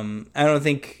think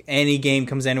any game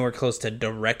comes anywhere close to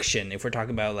direction if we're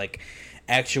talking about like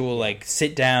actual like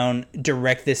sit down,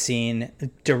 direct the scene,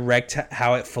 direct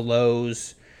how it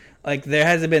flows. Like there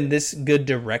hasn't been this good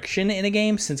direction in a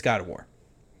game since God of War,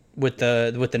 with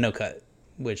the no cut,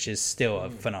 which is still a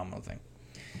phenomenal thing.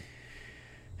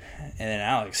 And then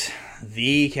Alex,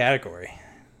 the category,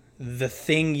 the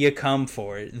thing you come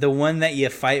for, the one that you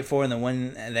fight for, and the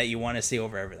one that you want to see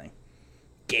over everything.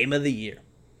 Game of the year.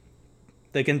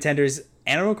 The contenders: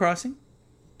 Animal Crossing,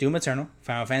 Doom Eternal,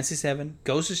 Final Fantasy VII,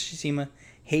 Ghost of Tsushima,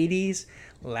 Hades,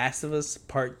 Last of Us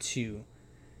Part 2.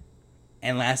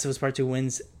 And Last of Us Part 2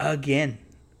 wins again.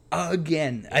 I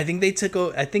think they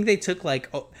took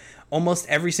like almost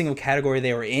every single category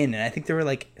they were in, and I think there were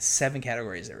like 7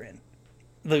 categories they were in.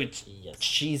 Like, yes.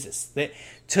 Jesus, they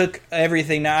took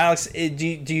everything. Now, Alex, do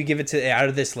you give it to out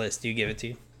of this list? Do you give it to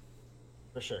you?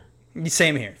 For sure.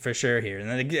 Same here, for sure here. And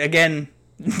then, again,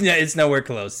 it's nowhere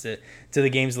close to the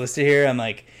games listed here. I'm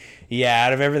like, yeah,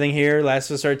 out of everything here,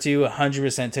 Last of Us Part 2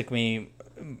 100% took me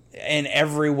in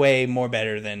every way more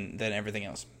better than everything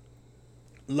else.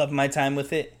 Love my time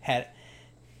with it.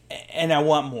 And I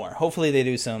want more. Hopefully they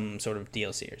do some sort of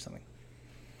DLC or something.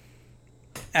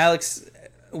 Alex,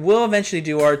 we'll eventually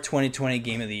do our 2020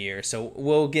 Game of the Year, so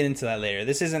we'll get into that later.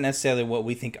 This isn't necessarily what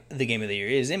we think the Game of the Year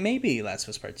is. It may be Last of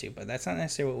Us Part 2, but that's not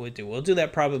necessarily what we'll do. We'll do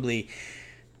that probably,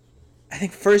 I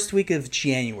think, first week of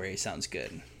January sounds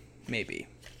good. Maybe.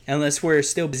 Unless we're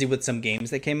still busy with some games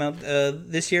that came out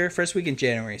this year. First week in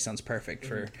January sounds perfect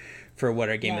for what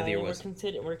our Game of the Year was.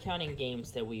 We're counting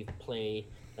games that we've played.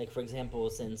 Like, for example,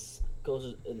 since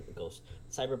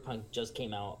Cyberpunk just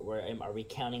came out, are we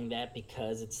counting that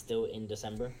because it's still in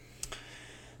December?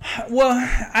 Well,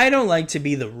 I don't like to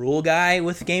be the rule guy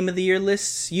with Game of the Year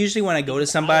lists. Usually when I go to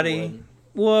somebody...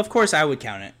 Well, of course I would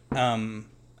count it.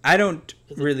 I don't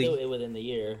really... It's still within the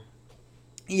year.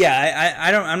 Yeah,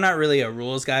 I'm not really a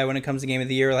rules guy when it comes to Game of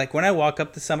the Year. Like when I walk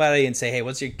up to somebody and say, "Hey,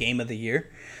 what's your Game of the Year?"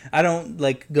 I don't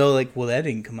like go like, "Well, that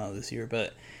didn't come out this year."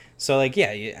 But so like,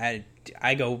 yeah,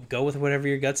 I go with whatever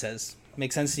your gut says.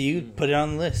 Makes sense to you? Put it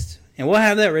on the list, and we'll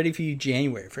have that ready for you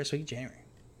first week of January.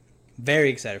 Very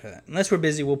excited for that. Unless we're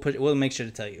busy, we'll make sure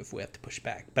to tell you if we have to push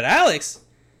back. But Alex,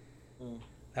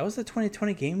 that was the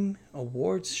 2020 Game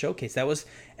Awards showcase. That was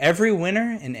every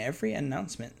winner and every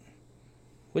announcement.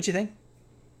 What'd you think?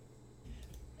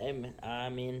 I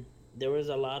mean, there was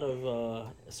a lot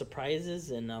of surprises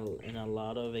and a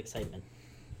lot of excitement.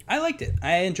 I liked it.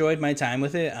 I enjoyed my time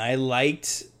with it. I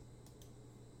liked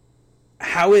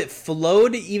how it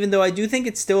flowed, even though I do think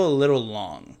it's still a little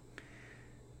long.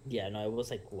 Yeah, no, it was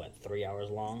like, 3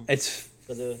 hours long? It's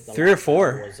 3 or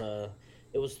 4.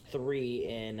 It was 3,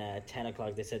 and 10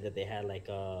 o'clock they said that they had like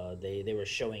they were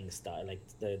showing stuff like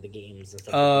the games and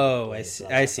stuff. Oh, I see.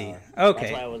 Okay,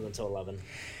 that's why it wasn't until 11.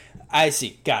 I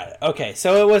see. Got it. Okay,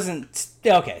 so it wasn't...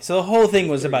 Okay, so the whole thing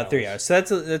was about 3 hours. So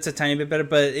that's a tiny bit better,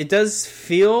 but it does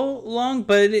feel long,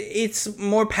 but it's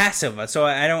more passive, so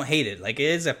I don't hate it. Like, it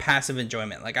is a passive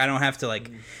enjoyment. Like, I don't have to, like,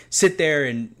 sit there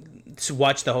and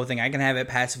watch the whole thing. I can have it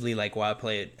passively, like, while I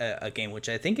play a game, which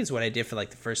I think is what I did for, like,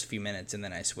 the first few minutes, and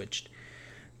then I switched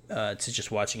to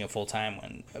just watching it full time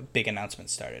when a big announcement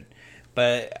started.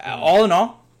 But all in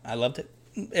all, I loved it.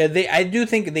 I do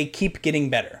think they keep getting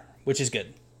better, which is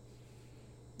good.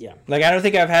 Yeah. Like, I don't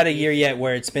think I've had a year yet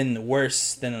where it's been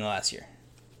worse than in the last year.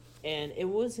 And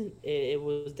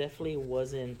it definitely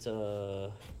wasn't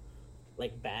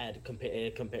like bad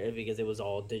compared because it was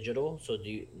all digital. So do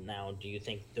you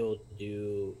think they'll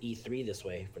do E3 this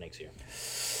way for next year?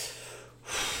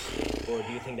 Or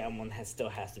do you think that one still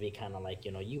has to be kind of like,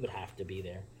 you would have to be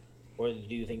there? Or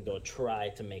do you think they'll try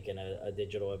to make it a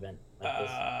digical event like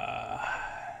this?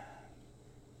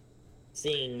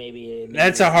 Seeing maybe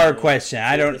that's a hard question.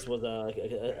 I don't. This was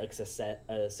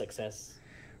a success.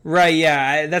 Right,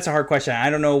 yeah, that's a hard question. I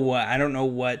don't know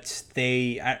what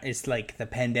it's like the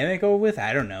pandemic over with.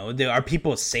 I don't know. Are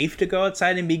people safe to go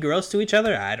outside and be gross to each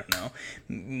other? I don't know.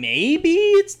 Maybe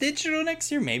it's digital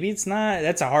next year. Maybe it's not.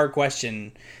 That's a hard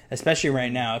question, especially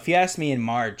right now. If you asked me in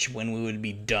March when we would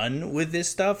be done with this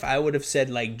stuff, I would have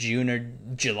said like June or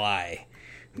July.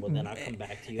 Well, then I'll come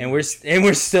back to you. And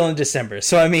we're still in December.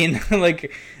 So I mean,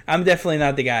 like, I'm definitely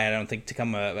not the guy. I don't think to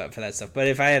come up for that stuff. But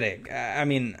if I had I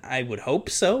mean, I would hope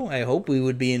so. I hope we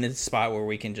would be in a spot where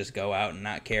we can just go out and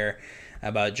not care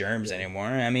about germs anymore.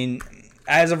 I mean,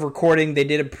 as of recording, they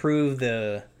did approve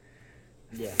the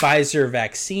Pfizer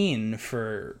vaccine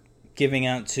for giving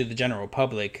out to the general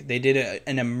public. They did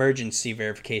an emergency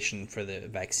verification for the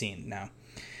vaccine now.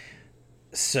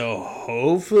 So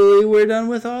hopefully we're done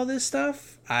with all this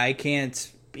stuff. I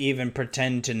can't even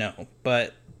pretend to know,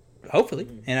 but hopefully.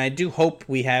 And I do hope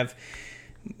we have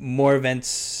more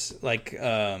events like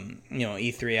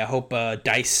E3. I hope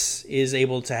DICE is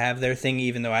able to have their thing,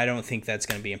 even though I don't think that's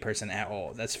going to be in person at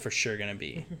all. That's for sure going to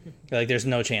be like there's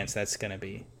no chance that's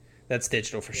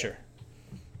digital for sure.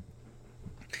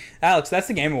 Alex, that's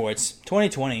the Game Awards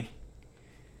 2020.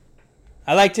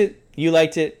 I liked it. You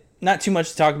liked it. Not too much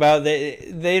to talk about.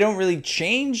 They don't really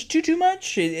change too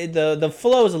much. The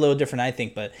flow is a little different, I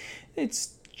think, but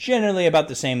it's generally about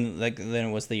the same than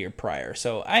it was the year prior.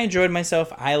 So I enjoyed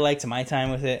myself. I liked my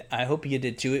time with it. I hope you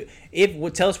did too.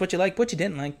 Tell us what you liked, what you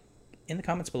didn't like, in the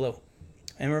comments below.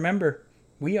 And remember,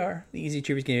 we are the Easy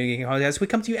Achievers Gaming Podcast. We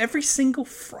come to you every single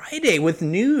Friday with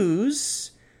news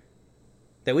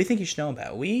that we think you should know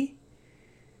about. We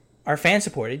are fan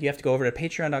supported. You have to go over to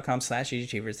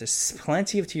patreon.com/easyachievers. There's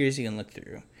plenty of tiers you can look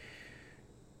through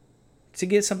to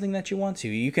get something that you want to.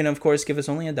 You can, of course, give us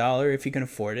only $1 if you can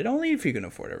afford it. Only if you can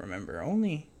afford it, remember.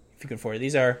 Only if you can afford it.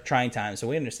 These are trying times, so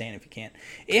we understand if you can't.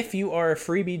 If you are a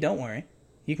freebie, don't worry.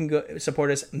 You can go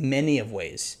support us many of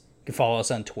ways. You can follow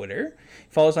us on Twitter.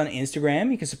 Follow us on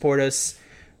Instagram. You can support us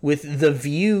with the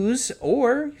views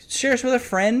or share us with a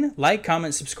friend. Like,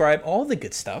 comment, subscribe, all the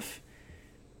good stuff.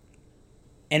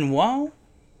 And while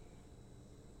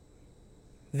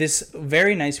this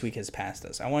very nice week has passed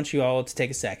us, I want you all to take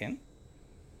a second,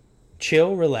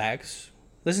 chill, relax,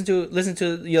 listen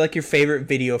to your favorite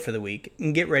video for the week,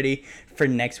 and get ready for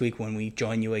next week when we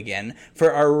join you again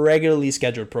for our regularly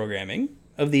scheduled programming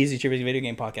of the Easy Achievers Video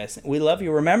Game Podcast. We love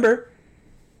you. Remember,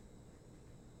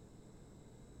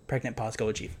 pregnant pause, go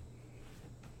achieve.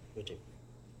 Go achieve.